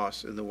in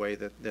costs in the way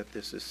that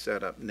this is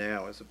set up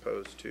now, as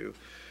opposed to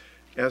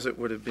as it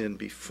would have been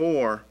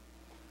before.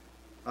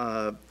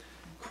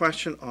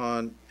 Question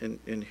on,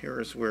 and here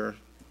is where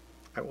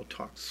I will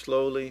talk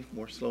slowly,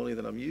 more slowly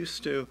than I'm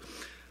used to,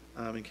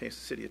 in case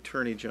the city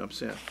attorney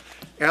jumps in.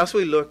 As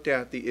we looked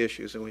at the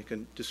issues, and we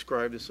can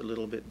describe this a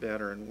little bit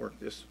better and work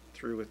this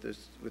through with the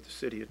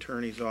city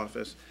attorney's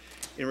office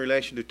in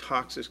relation to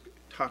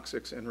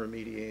toxics and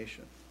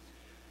remediation.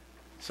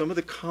 Some of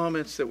the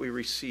comments that we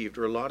received,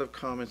 or a lot of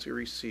comments we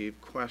received,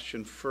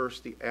 question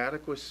first the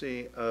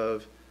adequacy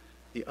of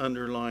the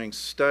underlying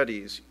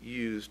studies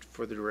used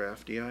for the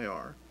draft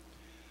EIR.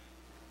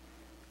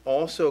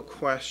 Also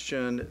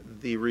question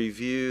the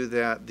review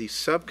that the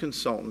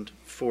subconsultant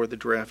for the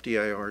draft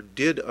EIR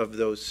did of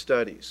those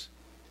studies.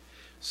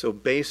 So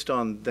based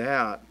on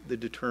that, the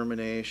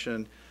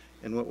determination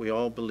and what we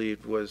all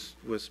believed was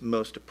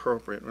most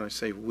appropriate, when I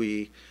say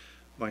we,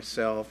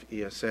 myself,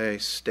 ESA,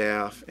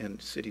 staff,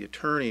 and city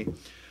attorney,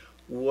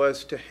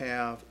 was to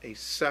have a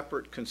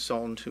separate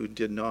consultant who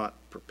did not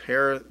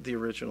prepare the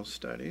original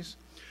studies,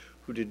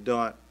 who did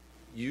not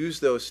use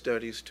those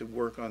studies to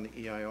work on the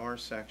EIR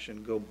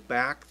section, go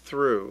back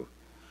through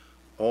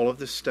all of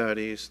the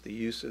studies, the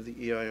use of the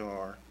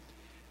EIR,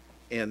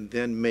 and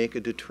then make a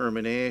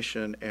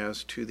determination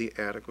as to the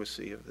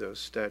adequacy of those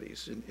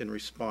studies in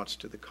response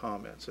to the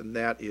comments. And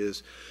that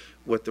is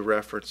what the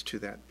reference to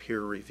that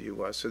peer review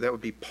was. So that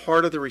would be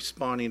part of the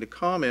responding to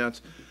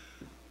comments,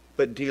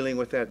 but dealing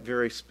with that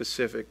very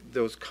specific,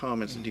 those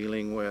comments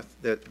dealing with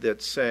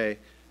that say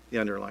the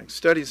underlying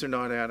studies are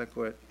not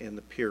adequate and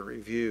the peer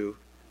review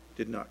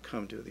did not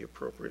come to the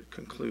appropriate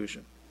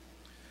conclusion.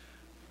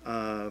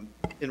 In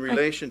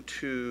relation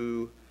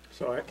to...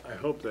 So I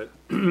hope that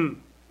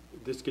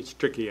this gets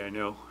tricky, I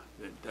know.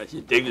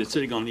 David is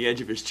sitting on the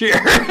edge of his chair.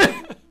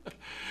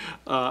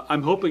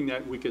 I'm hoping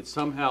that we could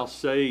somehow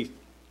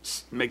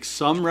make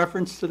some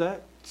reference to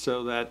that,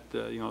 so that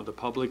the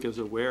public is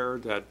aware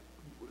that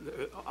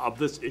of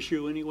this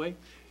issue anyway.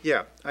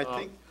 Yeah, I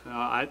think...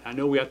 I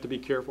know we have to be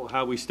careful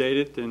how we state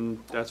it, and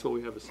that's what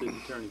we have a city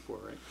attorney for,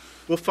 right?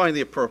 We'll find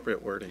the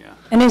appropriate wording. Yeah.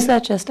 And is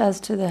that just as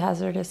to the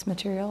hazardous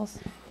materials?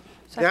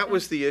 That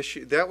was the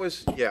issue. That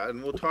was, yeah,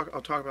 and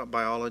I'll talk about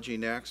biology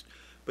next,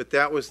 but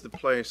that was the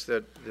place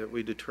that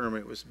we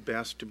determined it was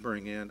best to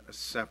bring in a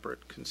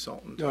separate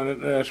consultant. No,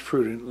 that's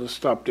prudent. Let's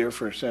stop there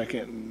for a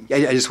second. Yeah,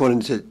 I just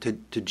wanted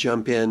to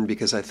jump in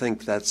because I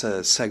think that's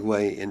a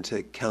segue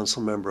into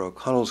Councilmember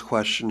O'Connell's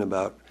question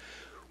about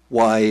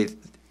why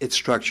it's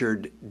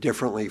structured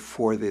differently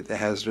for the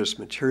hazardous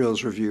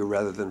materials review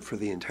rather than for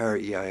the entire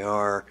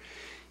EIR.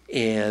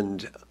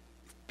 And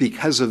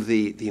because of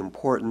the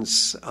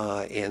importance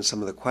and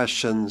some of the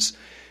questions,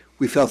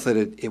 we felt that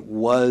it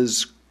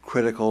was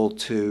critical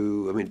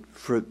to,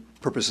 for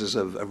purposes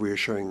of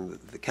reassuring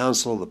the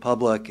council, the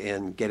public,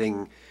 and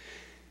getting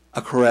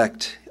a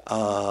correct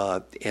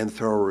and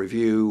thorough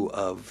review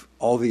of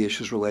all the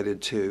issues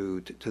related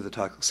to the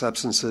toxic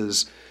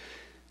substances,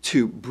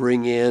 to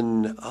bring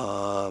in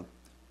an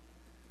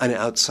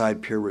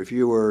outside peer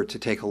reviewer to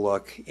take a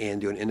look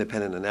and do an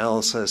independent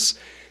analysis.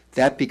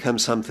 That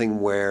becomes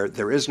something where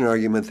there is an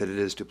argument that it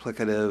is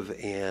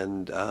duplicative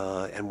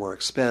and more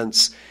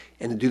expense,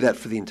 and to do that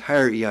for the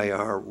entire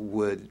EIR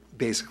would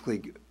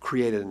basically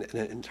create an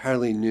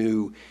entirely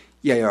new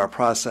EIR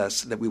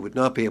process that we would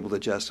not be able to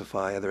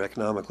justify either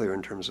economically or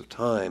in terms of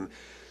time.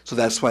 So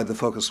that's why the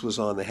focus was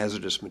on the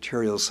hazardous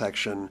materials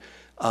section,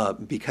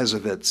 because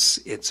of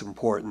its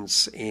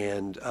importance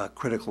and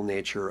critical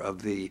nature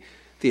of the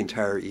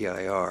entire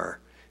EIR.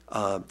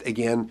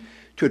 Again,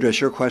 to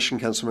address your question,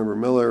 Councilmember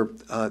Miller,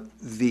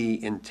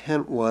 the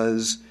intent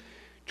was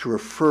to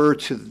refer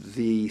to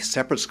the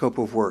separate scope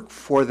of work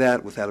for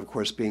that, without, of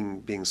course,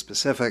 being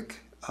specific.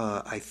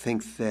 I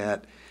think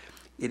that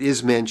it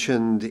is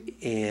mentioned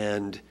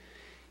and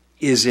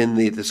is in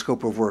the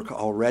scope of work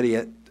already,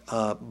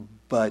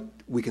 but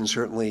we can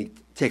certainly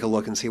take a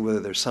look and see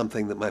whether there's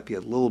something that might be a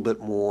little bit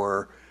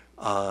more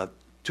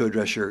to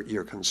address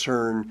your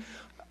concern.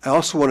 I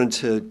also wanted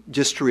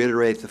to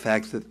reiterate the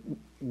fact that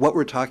what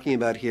we're talking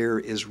about here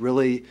is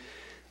really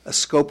a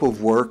scope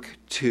of work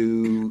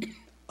to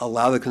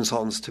allow the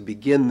consultants to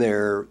begin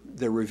their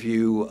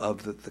review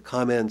of the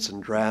comments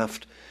and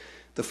draft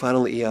the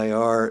final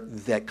EIR,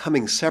 that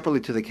coming separately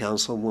to the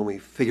council when we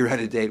figure out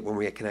a date when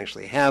we can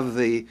actually have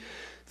the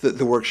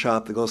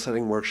workshop, the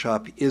goal-setting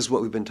workshop, is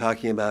what we've been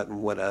talking about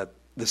and what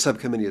the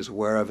subcommittee is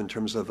aware of in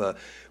terms of a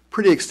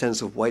pretty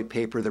extensive white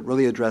paper that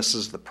really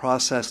addresses the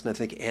process and I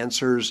think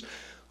answers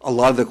a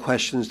lot of the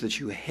questions that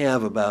you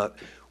have about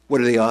what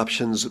are the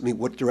options, I mean,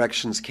 what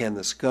directions can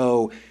this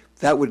go.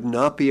 That would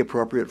not be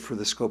appropriate for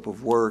the scope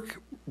of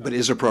work, but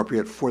is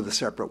appropriate for the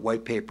separate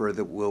white paper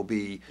that will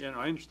be. Yeah, no,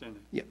 I understand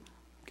it. Yeah.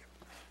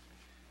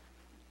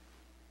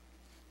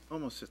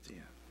 Almost at the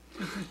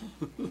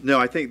end. No,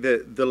 I think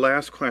that the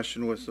last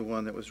question was the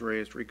one that was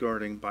raised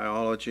regarding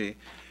biology,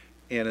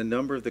 and a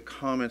number of the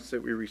comments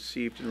that we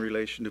received in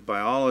relation to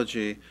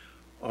biology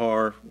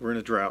we're in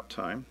a drought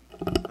time.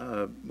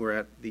 We're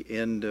at the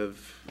end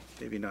of,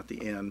 maybe not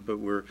the end, but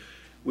we're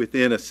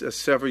within a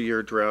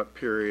several-year drought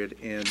period,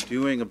 and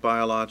doing a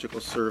biological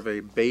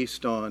survey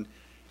based on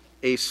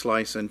a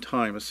slice in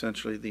time,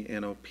 essentially the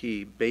NOP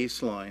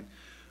baseline,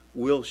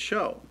 will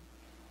show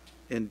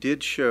and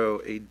did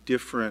show a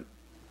different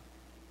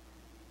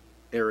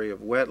area of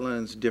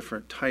wetlands,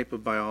 different type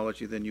of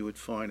biology than you would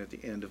find at the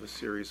end of a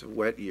series of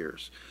wet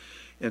years.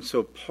 And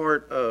so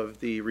part of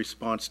the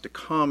response to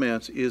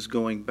comments is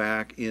going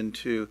back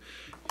into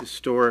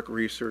historic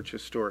research,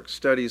 historic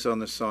studies on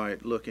the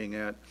site, looking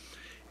at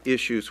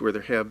issues where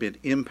there have been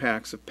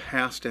impacts of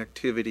past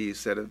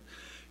activities that have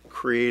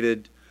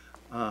created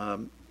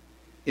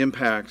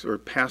impacts, or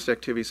past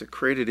activities that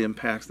created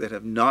impacts that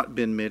have not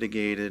been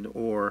mitigated,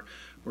 or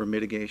where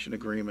mitigation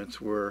agreements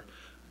were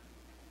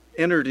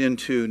entered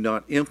into,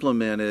 not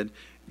implemented.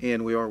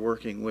 And we are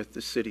working with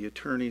the city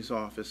attorney's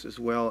office as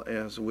well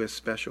as with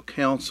special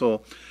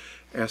counsel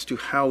as to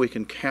how we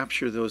can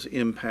capture those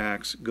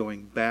impacts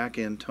going back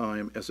in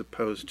time, as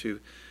opposed to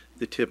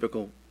the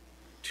typical,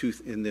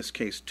 in this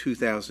case,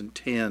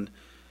 2010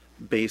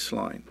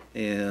 baseline.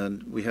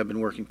 And we have been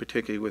working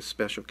particularly with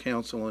special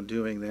counsel on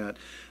doing that.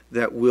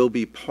 That will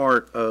be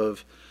part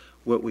of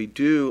what we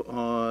do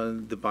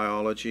on the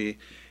biology.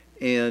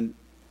 And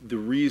the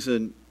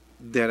reason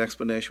that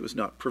explanation was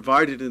not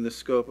provided in the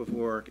scope of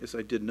work is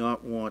I did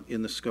not want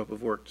in the scope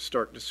of work to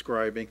start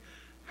describing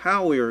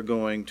how we are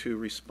going to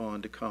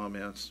respond to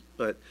comments,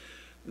 but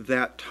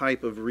that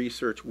type of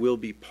research will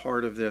be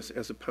part of this,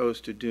 as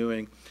opposed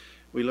to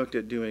we looked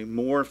at doing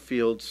more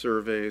field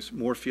surveys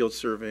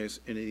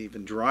in an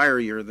even drier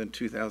year than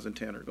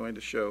 2010 are going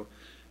to show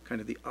kind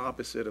of the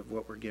opposite of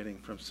what we're getting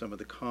from some of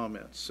the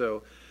comments.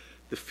 So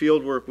the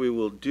field work we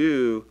will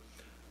do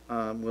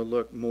will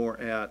look more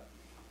at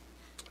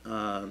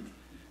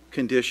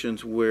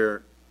conditions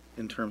where,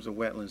 in terms of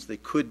wetlands, they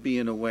could be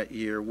in a wet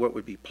year, what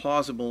would be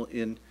plausible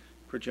in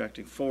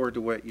projecting forward to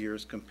wet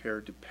years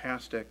compared to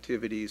past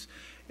activities,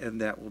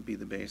 and that will be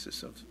the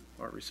basis of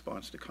our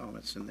response to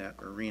comments in that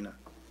arena.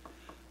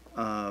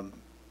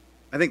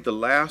 I think the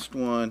last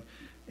one,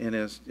 and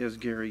as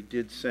Gary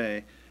did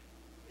say,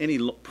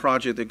 any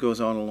project that goes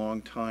on a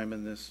long time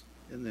in this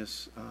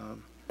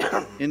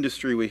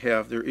industry we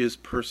have, there is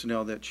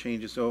personnel that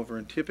changes over,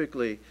 and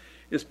typically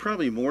it's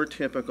probably more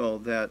typical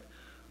that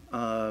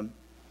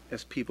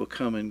as people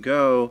come and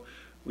go,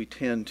 we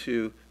tend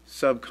to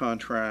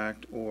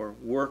subcontract or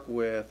work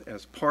with,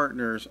 as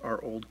partners,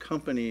 our old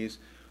companies,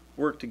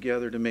 work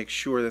together to make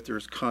sure that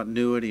there's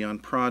continuity on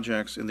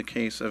projects. In the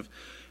case of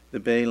the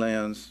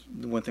Baylands,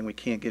 the one thing we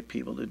can't get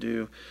people to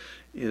do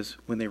is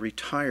when they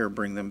retire,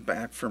 bring them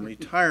back from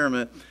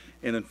retirement.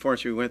 And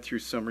unfortunately, we went through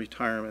some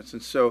retirements.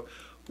 And so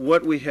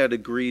what we had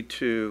agreed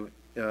to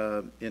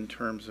in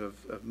terms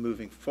of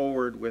moving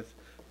forward with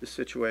the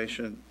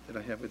situation that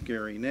I have with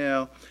Gary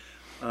now,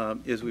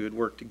 is we would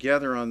work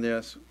together on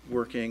this,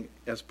 working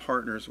as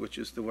partners, which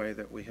is the way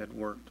that we had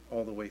worked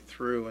all the way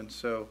through. And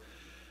so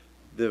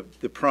the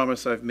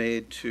promise I've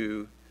made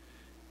to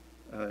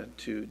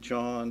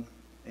John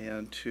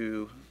and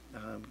to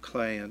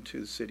Clay and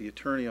to the city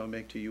attorney, I'll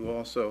make to you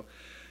also.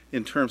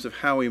 In terms of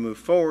how we move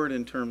forward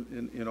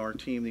in our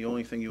team, the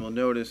only thing you will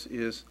notice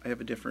is I have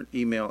a different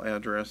email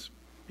address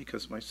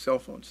because my cell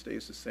phone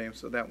stays the same,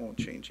 so that won't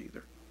change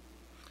either.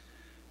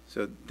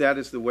 So that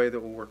is the way that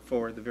we'll work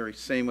forward, the very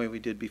same way we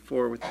did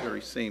before with the very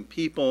same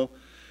people,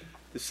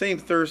 the same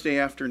Thursday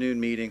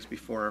afternoon meetings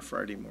before our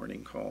Friday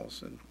morning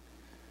calls, and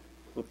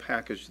we'll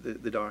package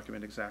the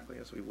document exactly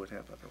as we would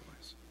have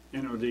otherwise.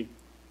 NOD.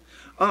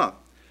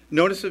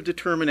 Notice of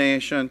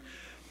determination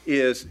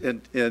is,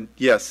 and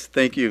yes,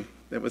 thank you.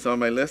 That was on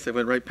my list. I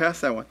went right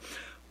past that one.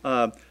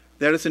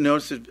 That is a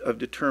notice of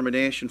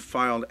determination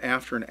filed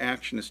after an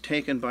action is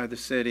taken by the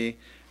city,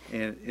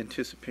 and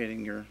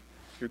anticipating your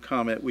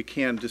comment, we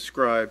can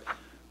describe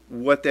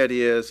what that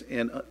is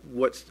and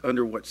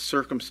under what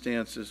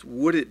circumstances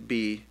would it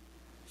be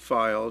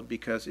filed,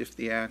 because if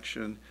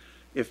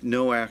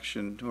no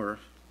action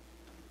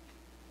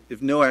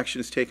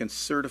is taken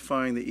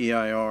certifying the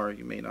EIR,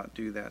 you may not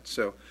do that.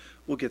 So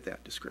we'll get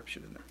that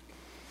description in there.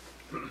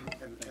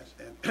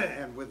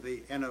 And with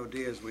the NOD,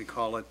 as we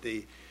call it,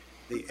 the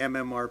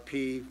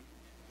MMRP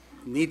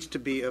needs to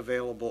be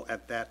available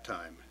at that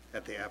time,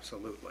 at the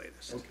absolute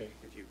latest. Okay.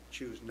 If you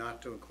choose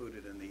not to include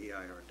it in the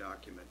EIR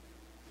document,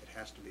 it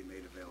has to be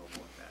made available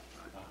at that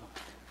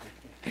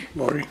time.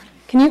 Lori?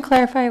 Can you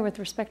clarify with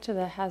respect to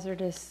the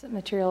hazardous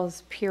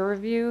materials peer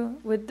review?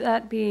 Would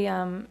that be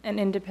an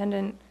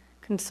independent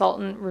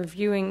consultant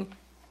reviewing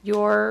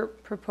your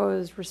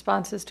proposed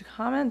responses to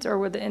comments, or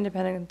would the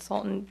independent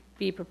consultant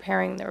be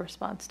preparing their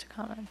response to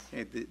comments?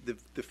 Okay,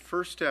 the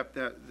first step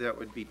that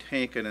would be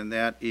taken, and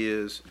that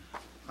is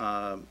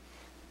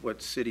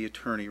what city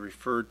attorney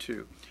referred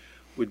to,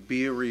 would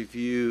be a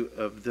review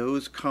of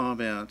those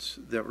comments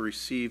that were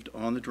received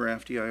on the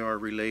draft EIR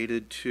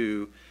related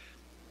to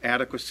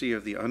adequacy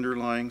of the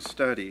underlying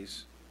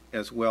studies,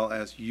 as well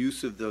as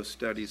use of those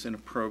studies in a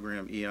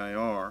program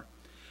EIR.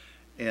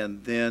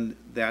 And then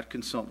that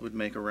consultant would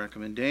make a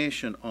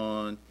recommendation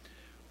on,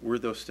 were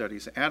those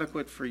studies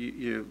adequate for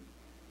you?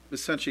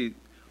 Essentially,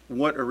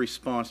 what a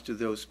response to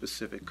those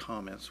specific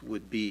comments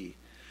would be.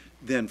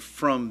 Then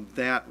from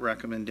that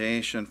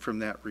recommendation, from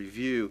that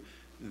review,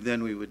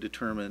 then we would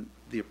determine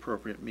the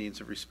appropriate means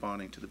of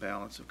responding to the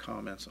balance of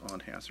comments on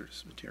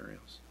hazardous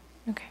materials.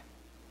 Okay,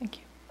 thank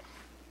you.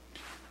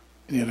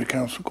 Any other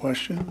council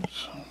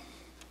questions?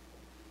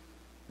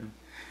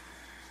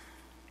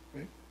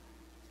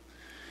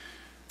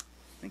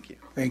 Thank you.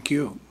 Thank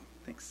you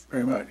Thanks.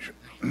 very much.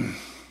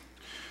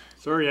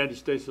 Sorry I had to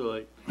stay so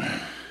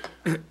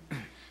late.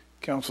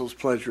 Council's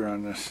pleasure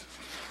on this.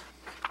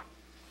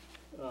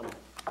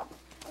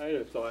 I had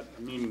a thought.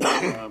 I mean,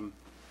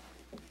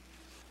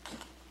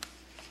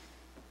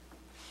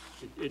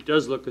 it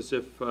does look as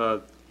if,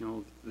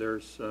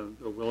 there's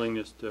a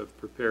willingness to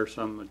prepare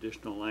some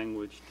additional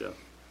language to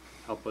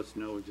help us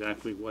know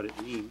exactly what it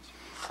means.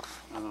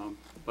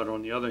 But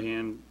on the other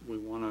hand, we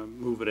want to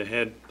move it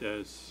ahead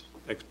as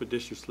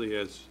expeditiously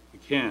as we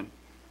can.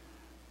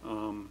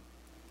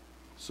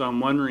 So I'm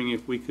wondering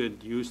if we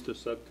could use the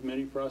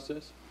subcommittee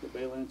process, the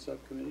Bayland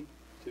subcommittee,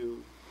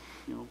 to,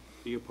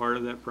 be a part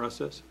of that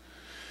process.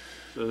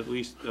 So at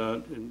least,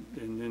 but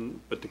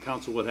the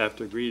council would have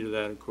to agree to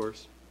that, of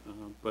course.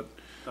 But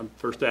I'm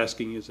first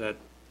asking, is that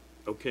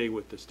okay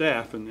with the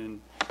staff?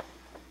 And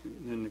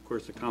then of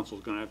course the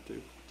council's going to have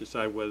to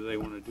decide whether they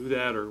want to do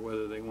that or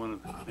whether they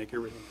want to make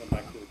everything come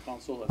back to the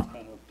council. That's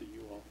kind of up to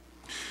you all.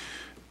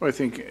 Well, I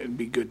think it'd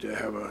be good to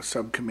have a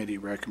subcommittee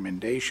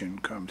recommendation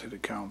come to the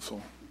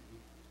council,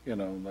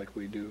 like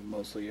we do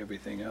mostly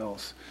everything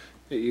else,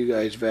 that you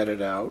guys vet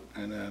it out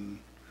and then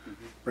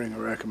bring a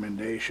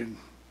recommendation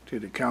to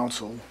the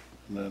council,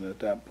 and then at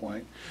that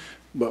point.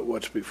 But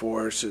what's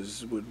before us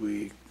is, would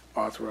we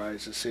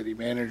authorize the city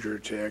manager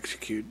to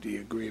execute the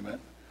agreement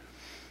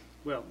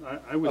Well,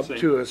 I would up say.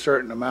 to a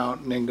certain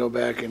amount and then go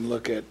back and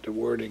look at the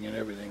wording and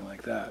everything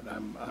like that?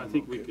 I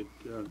think we could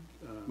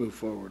move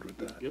forward with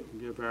that.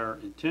 give our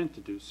intent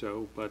to do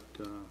so, but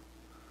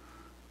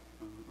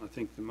I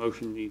think the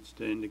motion needs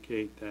to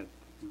indicate that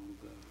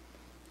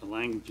the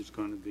language is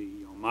going to be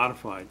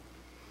modified.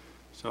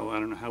 So I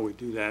don't know how we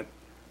do that.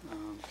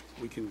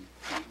 We can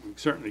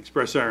certainly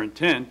express our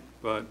intent,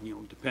 but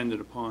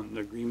dependent upon the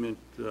agreement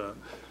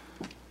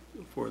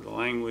for the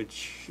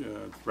language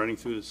running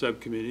through the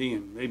subcommittee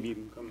and maybe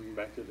even coming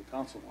back to the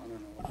council. I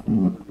don't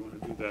know whether we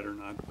want to do that or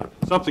not, but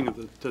something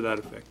to that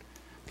effect.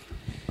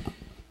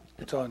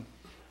 It's on.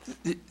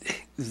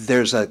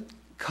 There's a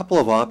couple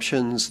of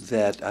options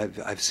that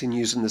I've seen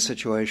used in this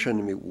situation.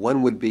 I mean,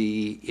 one would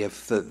be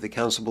if the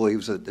council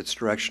believes that its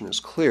direction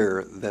is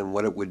clear, then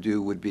what it would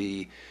do would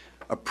be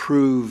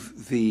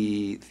approve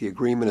the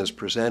agreement as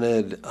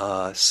presented,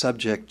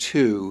 subject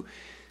to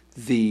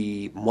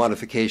the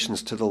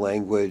modifications to the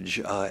language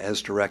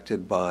as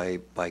directed by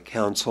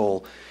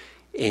council.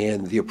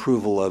 and the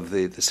approval of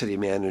the city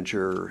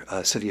manager,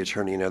 city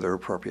attorney, and other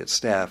appropriate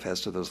staff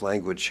as to those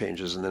language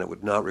changes, and then it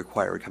would not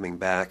require coming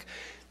back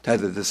to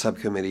either the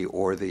subcommittee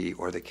or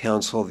the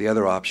council. The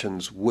other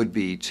options would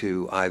be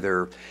to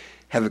either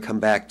have it come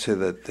back to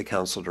the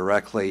council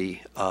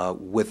directly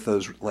with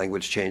those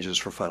language changes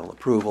for final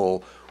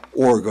approval,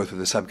 or go through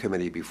the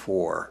subcommittee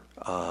before.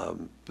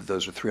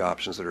 Those are three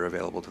options that are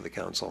available to the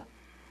council.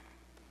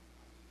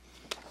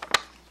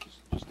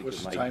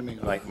 What's the timing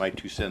of My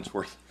 2 cents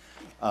worth.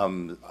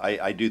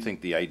 I do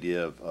think the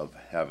idea of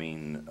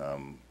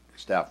having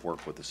staff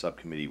work with the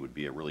subcommittee would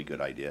be a really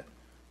good idea,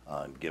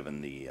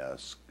 given the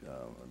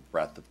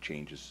breadth of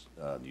changes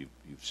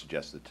you've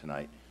suggested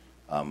tonight.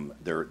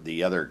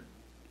 The other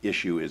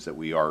issue is that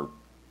we are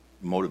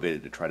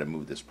motivated to try to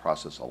move this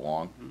process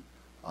along.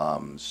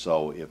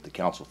 So if the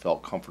council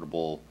felt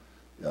comfortable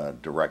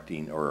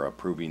directing or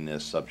approving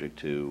this subject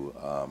to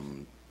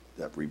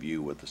that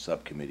review with the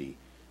subcommittee,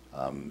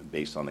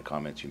 based on the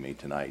comments you made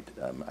tonight,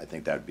 I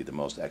think that would be the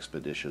most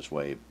expeditious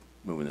way of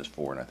moving this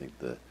forward. And I think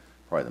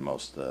probably the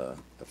most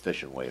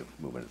efficient way of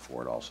moving it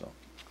forward also.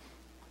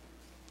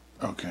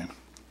 Okay.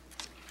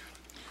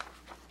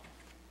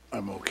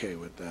 I'm okay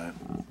with that.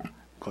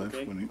 Cliff,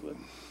 Okay, when you, Cliff.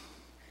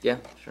 Yeah,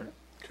 sure.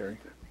 Terry?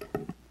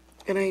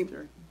 Can I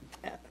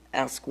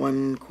ask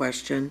one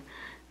question?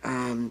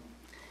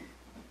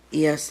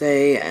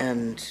 ESA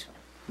and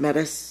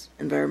Metis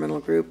Environmental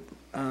Group,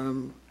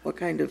 what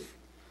kind of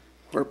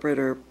corporate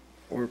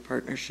or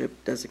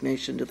partnership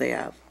designation do they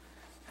have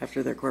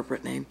after their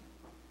corporate name?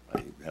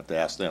 I have to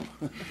ask them.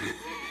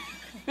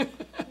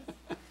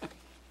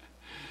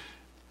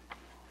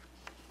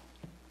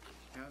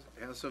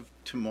 As of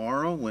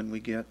tomorrow, when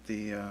we get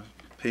the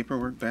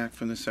paperwork back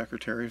from the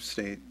Secretary of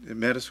State,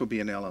 Metis will be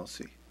an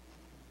LLC.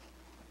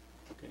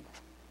 Okay.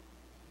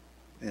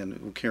 And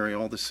it will carry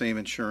all the same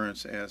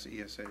insurance as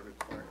ESA is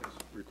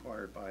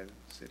required by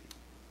the city.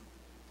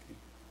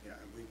 Yeah,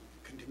 we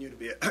continue to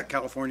be a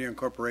California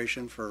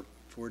corporation for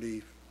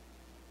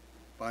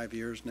 45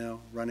 years now,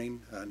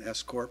 running an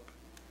S Corp.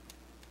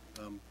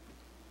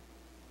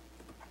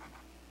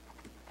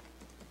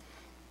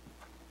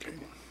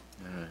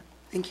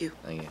 Thank you.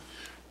 Thank you.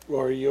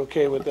 Laura, are you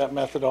okay with that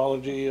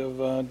methodology of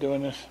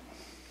doing this?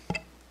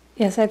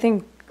 Yes, I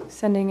think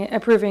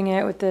approving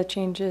it with the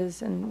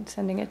changes and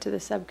sending it to the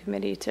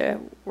subcommittee to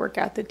work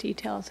out the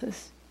details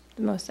is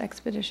the most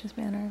expeditious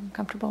manner. I'm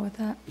comfortable with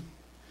that.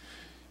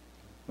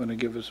 Want to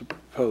give us a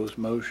proposed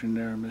motion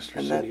there, Mr.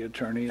 And City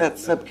Attorney? That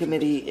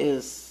subcommittee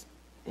is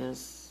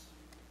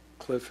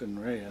Cliff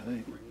and Ray, I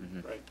think.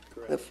 Right,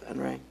 correct. Cliff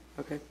and Ray.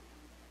 Okay.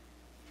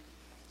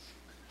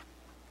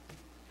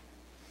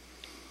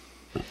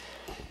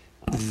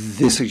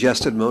 The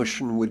suggested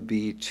motion would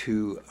be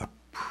to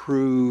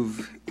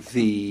approve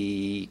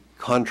the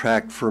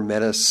contract for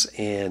Metis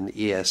and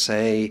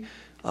ESA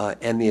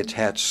and the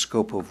attached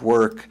scope of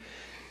work,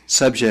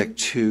 subject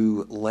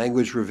to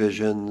language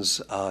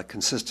revisions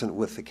consistent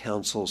with the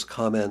council's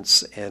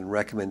comments and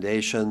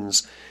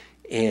recommendations,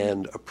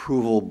 and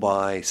approval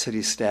by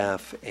city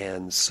staff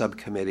and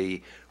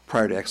subcommittee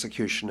prior to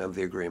execution of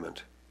the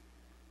agreement.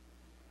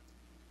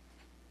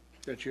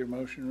 That's your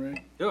motion,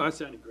 Ray? Oh, that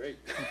sounded great.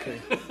 Okay.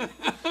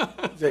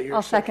 Is that your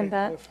I'll second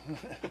that.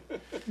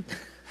 Cliff?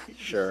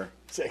 Sure.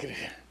 Second.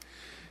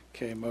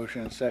 Okay,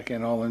 motion and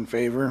second. All in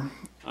favor?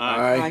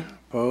 Aye.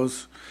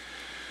 Oppose?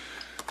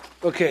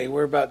 Okay,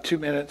 we're about 2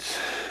 minutes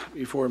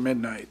before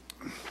midnight.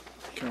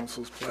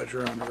 Council's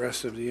pleasure on the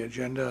rest of the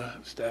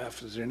agenda.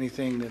 Staff, is there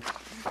anything that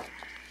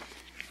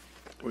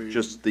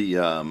Just the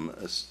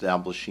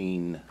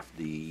establishing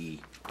the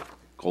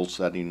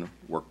goal-setting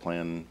work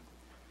plan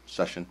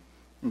session.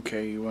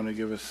 Okay, you want to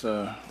give us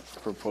a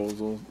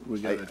proposal? We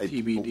got a I-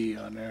 TBD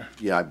on there.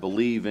 Yeah, I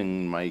believe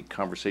in my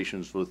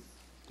conversations with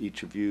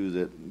each of you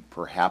that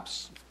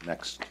perhaps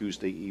next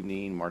Tuesday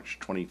evening, March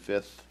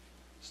 25th,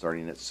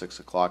 starting at 6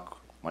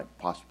 o'clock, might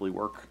possibly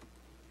work.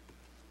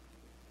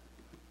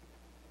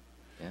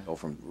 Yeah. So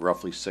from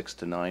roughly 6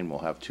 to 9, we'll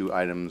have 2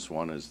 items.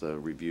 One is the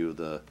review of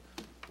the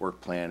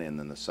work plan, and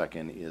then the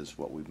second is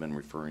what we've been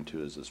referring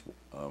to as this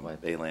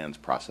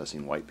Baylands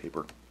processing white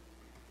paper.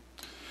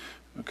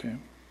 Okay.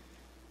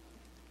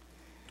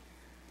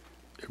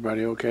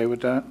 Everybody okay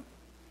with that?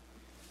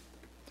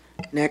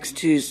 Next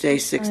Tuesday,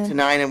 6 to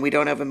 9, and we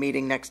don't have a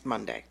meeting next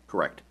Monday.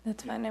 Correct.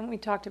 That's fine. And we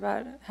talked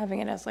about having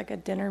it as like a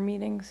dinner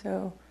meeting,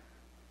 so,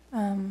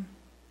 not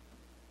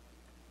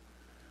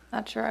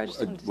sure. I just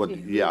wanted to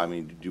see. Yeah, I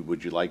mean,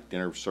 would you like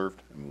dinner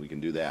served? I mean, we can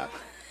do that.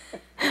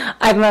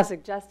 I'm not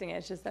suggesting it,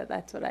 it's just that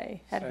that's what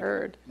I had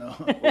heard. No.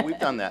 Well, we've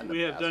done that in We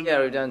the have past. done.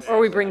 Yeah, we've done. Or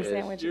we bring sandwiches.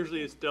 sandwiches.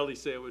 Usually it's deli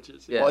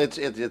sandwiches. Yeah. Well,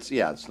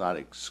 it's not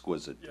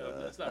exquisite.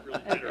 Yeah, it's not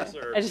really dinner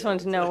served. I just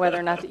wanted to know whether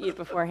or not to eat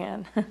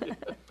beforehand.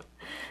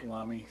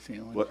 Salami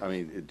sandwich. What, I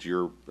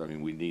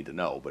mean, we need to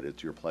know, but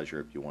it's your pleasure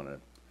if you want to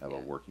have a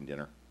working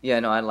dinner. Yeah,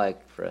 no, I'd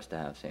like for us to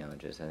have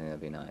sandwiches. I think that'd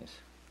be nice.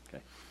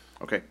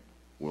 Okay,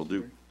 will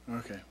do.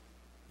 Okay.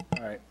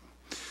 All right.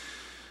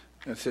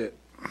 That's it.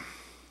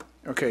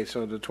 Okay,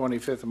 so the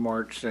 25th of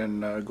March,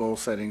 then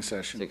goal-setting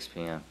session. 6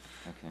 p.m.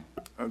 Okay.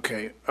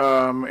 Okay,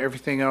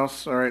 everything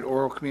else, all right,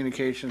 oral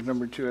communications,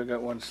 number 2, I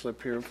got one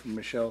slip here from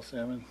Michelle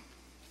Salmon.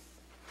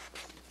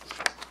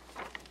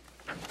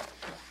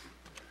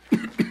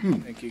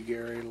 Thank you,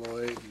 Gary,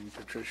 Lloyd, and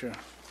Patricia.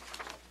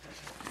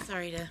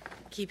 Sorry to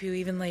keep you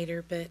even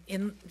later, but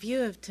in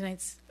view of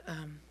tonight's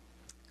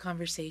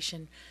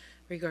conversation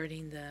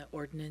regarding the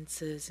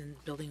ordinances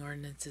and building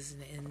ordinances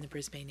in the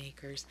Brisbane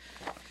Acres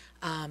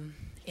and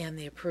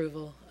the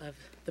approval of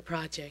the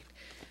project,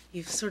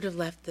 you've sort of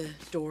left the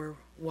door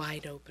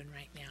wide open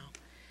right now.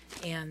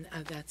 And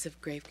that's of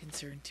grave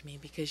concern to me,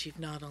 because you've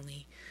not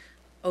only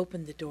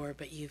opened the door,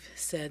 but you've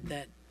said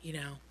that, you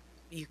know,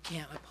 you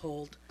can't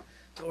uphold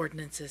the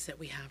ordinances that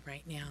we have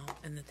right now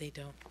and that they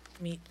don't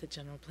meet the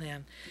general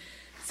plan.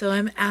 So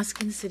I'm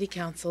asking the City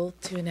Council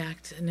to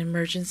enact an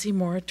emergency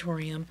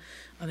moratorium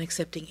on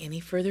accepting any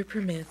further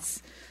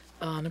permits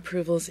on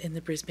approvals in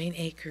the Brisbane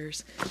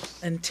Acres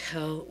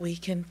until we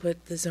can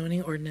put the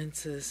zoning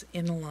ordinances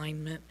in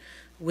alignment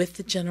with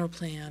the general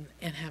plan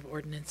and have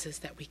ordinances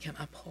that we can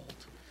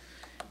uphold.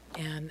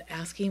 And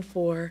asking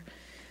for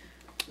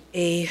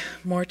a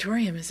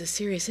moratorium is a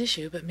serious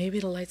issue, but maybe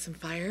it'll light some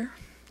fire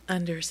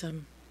under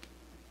some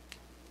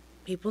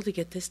people to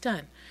get this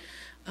done.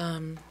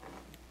 And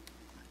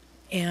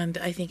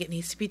I think it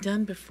needs to be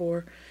done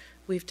before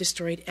we've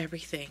destroyed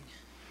everything.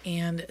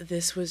 And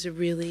this was a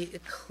really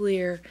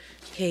clear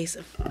case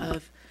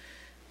of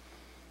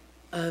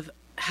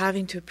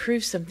having to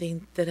approve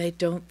something that I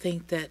don't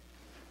think that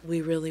we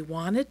really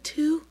wanted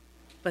to,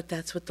 but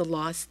that's what the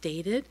law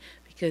stated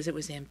because it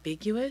was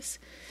ambiguous.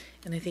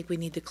 And I think we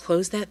need to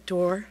close that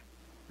door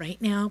right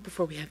now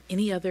before we have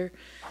any other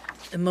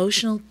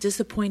emotional,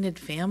 disappointed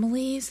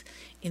families,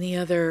 any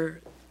other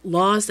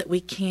laws that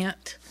we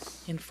can't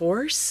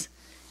enforce,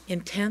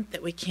 intent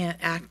that we can't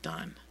act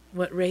on.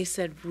 What Ray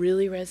said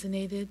really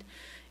resonated,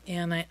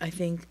 and I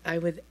think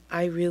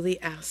I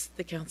really ask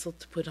the council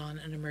to put on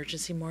an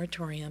emergency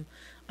moratorium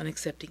on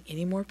accepting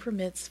any more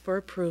permits for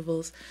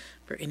approvals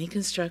for any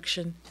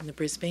construction in the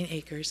Brisbane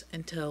Acres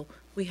until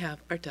we have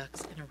our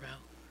ducks in a row.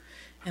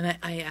 And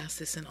I ask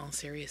this in all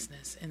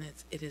seriousness, and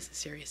it is a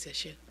serious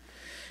issue.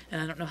 And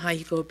I don't know how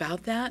you go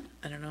about that.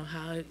 I don't know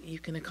how you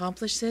can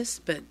accomplish this,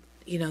 but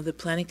you know, the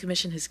Planning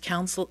Commission has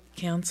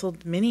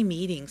canceled many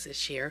meetings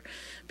this year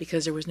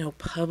because there was no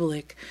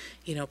public,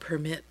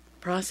 permit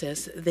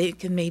process. They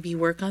can maybe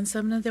work on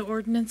some of the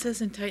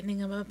ordinances and tightening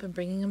them up and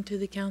bringing them to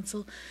the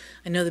council.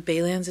 I know the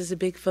Baylands is a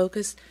big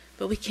focus,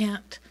 but we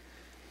can't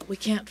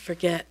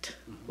forget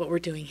what we're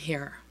doing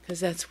here, because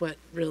that's what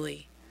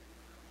really,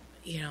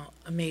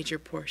 a major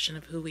portion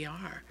of who we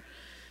are.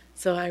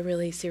 So I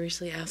really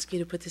seriously ask you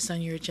to put this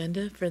on your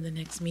agenda for the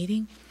next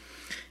meeting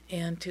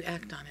and to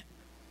act on it.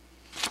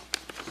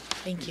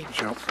 Thank you.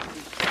 Michelle.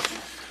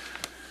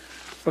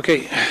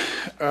 Okay,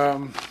 at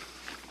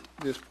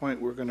this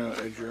point, we're going to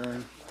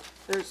adjourn.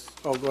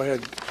 Oh, go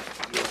ahead.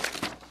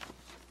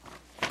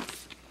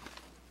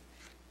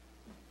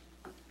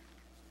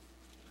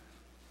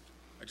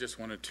 I just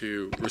wanted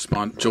to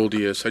respond, Joel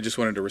Diaz, I just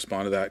wanted to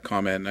respond to that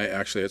comment, and I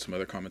actually had some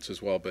other comments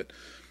as well, but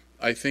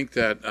I think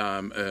that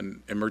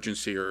an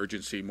emergency or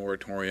urgency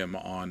moratorium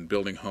on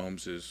building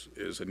homes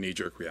is a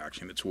knee-jerk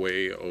reaction. It's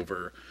way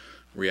over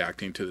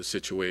reacting to the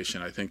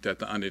situation. I think that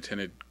the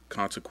unintended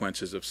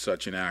consequences of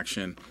such an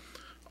action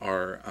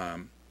are,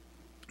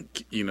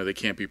 they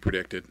can't be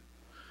predicted.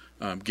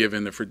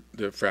 Given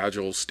the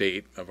fragile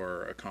state of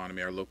our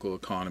economy, our local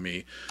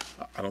economy,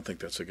 I don't think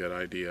that's a good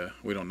idea.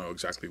 We don't know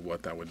exactly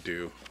what that would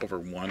do over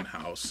one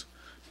house.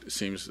 It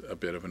seems a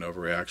bit of an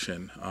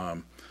overreaction.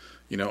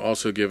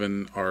 Also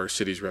given our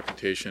city's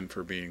reputation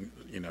for being,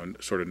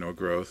 sort of no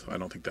growth, I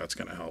don't think that's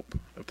going to help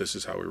if this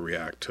is how we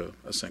react to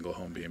a single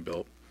home being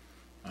built.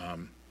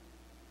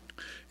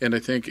 And I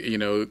think,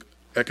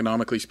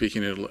 economically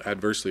speaking, it'll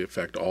adversely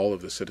affect all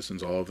of the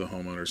citizens, all of the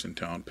homeowners in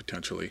town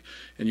potentially.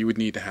 And you would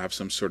need to have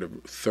some sort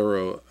of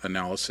thorough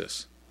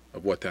analysis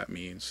of what that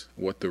means,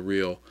 what the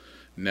real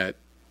net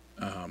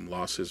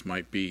losses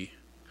might be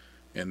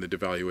in the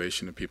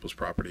devaluation of people's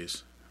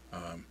properties.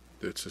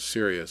 It's a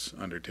serious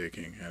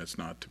undertaking, and it's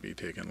not to be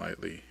taken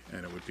lightly.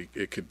 And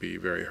it could be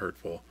very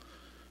hurtful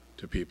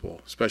to people,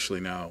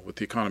 especially now with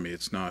the economy.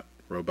 It's not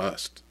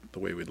robust the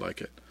way we'd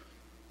like it.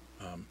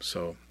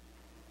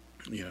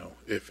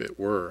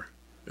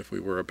 If we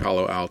were a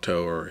Palo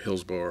Alto or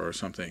Hillsborough or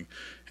something,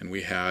 and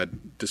we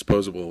had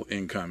disposable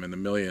income in the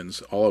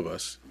millions, all of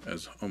us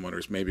as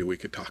homeowners, maybe we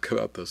could talk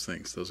about those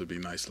things. Those would be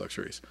nice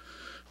luxuries.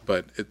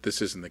 But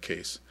this isn't the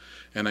case.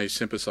 And I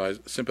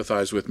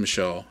sympathize with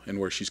Michelle and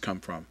where she's come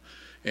from.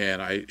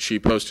 And she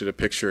posted a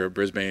picture of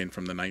Brisbane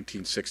from the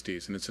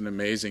 1960s, and it's an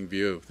amazing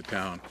view of the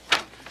town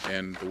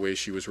and the way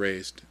she was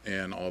raised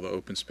and all the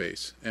open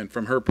space. And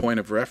from her point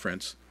of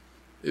reference,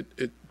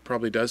 it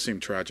probably does seem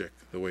tragic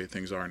the way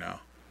things are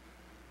now,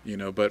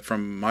 but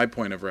from my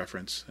point of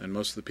reference and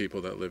most of the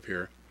people that live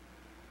here,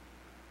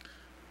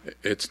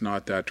 it's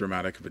not that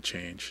dramatic of a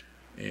change,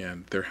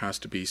 and there has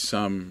to be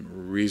some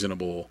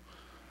reasonable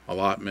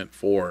allotment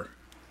for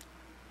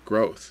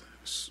growth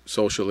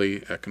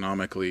socially,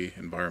 economically,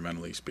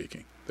 environmentally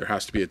speaking. There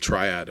has to be a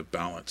triad of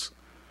balance.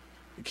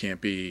 It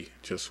can't be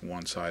just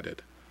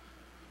one-sided.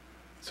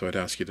 So I'd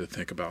ask you to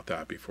think about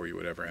that before you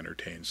would ever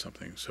entertain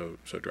something so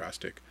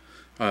drastic.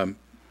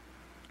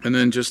 And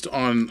then just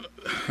on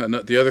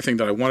the other thing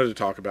that I wanted to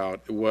talk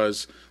about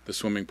was the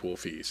swimming pool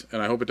fees.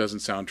 And I hope it doesn't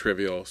sound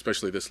trivial,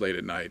 especially this late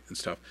at night and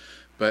stuff.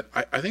 But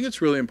I think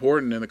it's really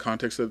important in the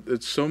context that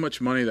it's so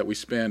much money that we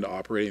spend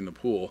operating the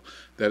pool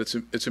that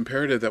it's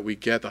imperative that we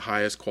get the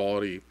highest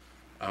quality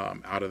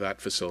out of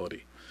that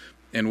facility.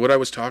 And what I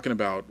was talking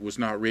about was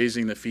not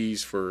raising the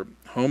fees for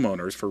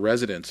homeowners, for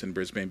residents in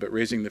Brisbane, but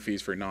raising the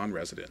fees for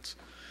non-residents.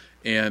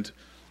 And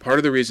part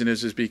of the reason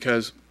is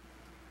because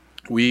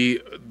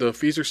the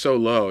fees are so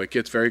low, it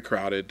gets very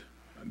crowded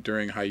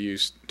during high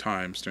use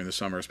times, during the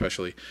summer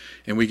especially,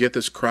 and we get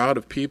this crowd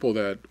of people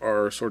that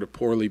are sort of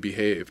poorly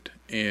behaved,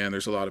 and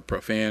there's a lot of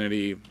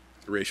profanity,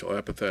 racial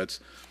epithets,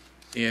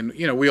 and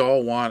we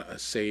all want a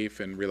safe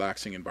and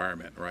relaxing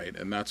environment, right?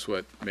 And that's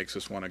what makes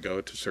us want to go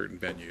to certain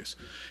venues.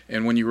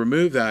 And when you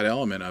remove that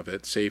element of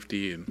it,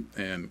 safety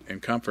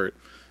and comfort,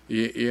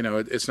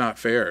 it's not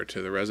fair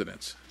to the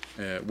residents.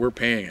 We're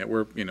paying it,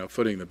 we're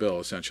footing the bill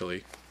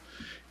essentially.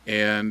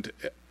 And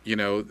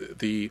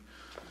the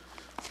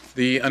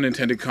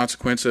unintended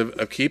consequence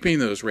of keeping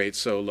those rates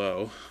so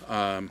low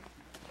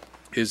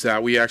is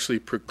that we actually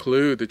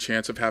preclude the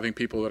chance of having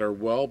people that are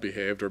well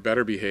behaved or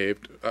better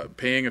behaved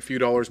paying a few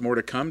dollars more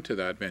to come to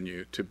that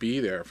venue, to be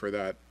there for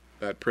that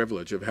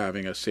privilege of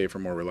having a safer,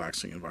 more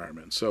relaxing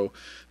environment. So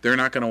they're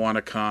not going to want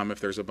to come if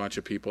there's a bunch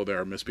of people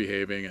there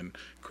misbehaving and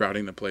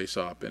crowding the place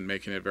up and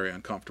making it very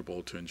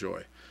uncomfortable to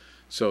enjoy.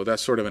 So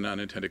that's sort of an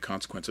unintended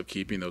consequence of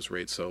keeping those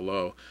rates so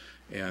low.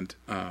 And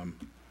I'm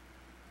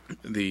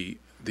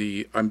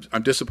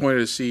disappointed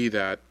to see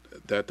that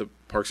the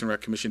Parks and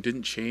Rec Commission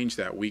didn't change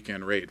that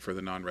weekend rate for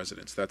the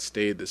non-residents. That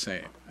stayed the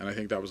same. And I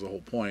think that was the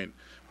whole point.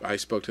 I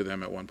spoke to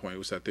them at one point,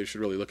 was that they should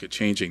really look at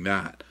changing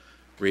that,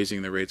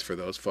 raising the rates for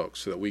those folks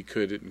so that we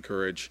could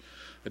encourage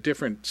a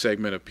different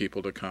segment of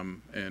people to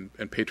come and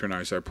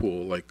patronize our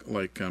pool.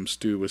 Like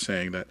Stu was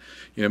saying, that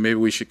maybe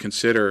we should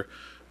consider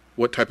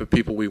what type of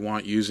people we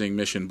want using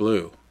Mission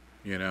Blue.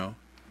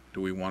 Do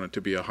we want it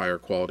to be a higher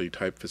quality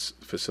type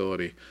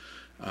facility?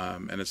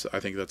 And I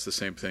think that's the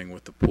same thing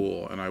with the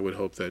pool. And I would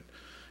hope that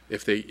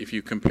if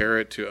you compare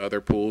it to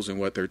other pools and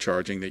what they're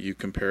charging, that you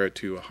compare it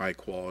to a high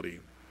quality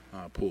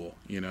pool.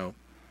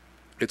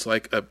 It's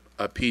like a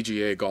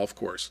PGA golf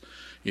course.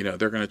 They're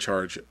going to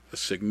charge a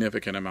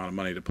significant amount of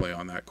money to play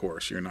on that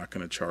course. You're not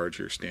going to charge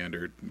your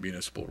standard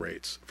municipal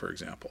rates, for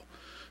example.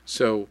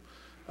 So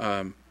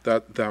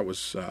that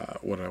was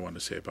what I wanted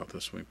to say about the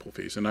swimming pool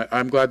fees. And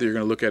I'm glad that you're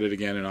going to look at it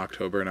again in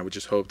October, and I would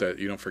just hope that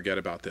you don't forget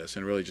about this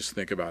and really just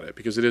think about it,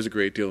 because it is a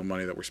great deal of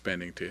money that we're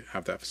spending to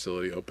have that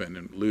facility open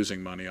and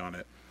losing money on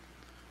it.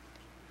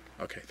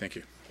 Okay, thank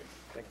you.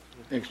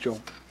 Thanks,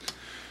 Joel.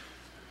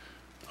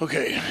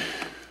 Okay.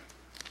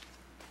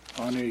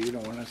 Anya, you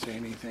don't want to say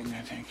anything,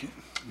 I take it.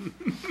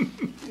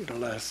 You're the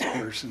last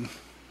person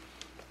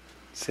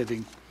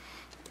sitting.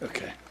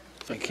 Okay,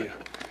 thank you.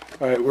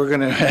 All right, we're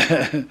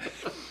gonna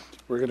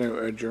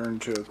adjourn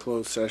to a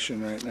closed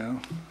session right now,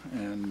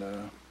 and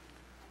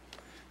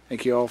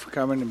thank you all for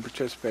coming and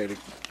participating.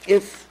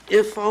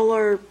 If all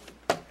our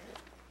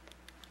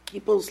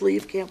peoples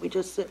leave, can't we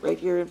just sit right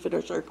here and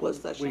finish our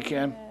closed session?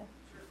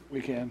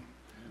 We can,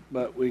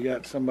 but we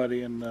got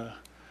somebody in the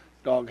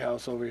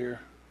doghouse over here,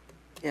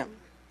 Yeah.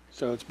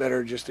 so it's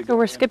better just to. So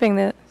we're skipping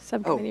the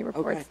subcommittee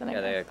reports okay. then, I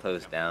Yeah, they guess. got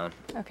closed down.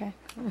 Okay.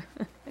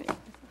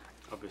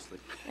 Obviously.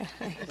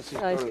 Let's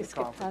Realize go to we the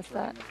skipped conference past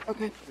right that. now.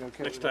 Okay. You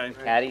okay Next with that, time.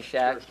 Ray?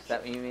 Caddyshack, is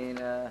that what you mean,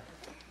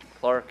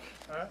 Clark?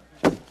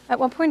 At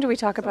what point do we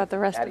talk about the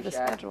rest of the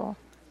Caddyshack? schedule?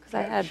 Because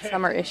I had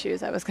summer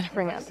issues I was going to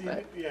bring up,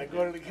 but Yeah,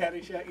 go to the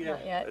caddy shack, yeah.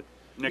 not yet.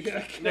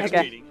 Next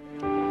Okay. meeting.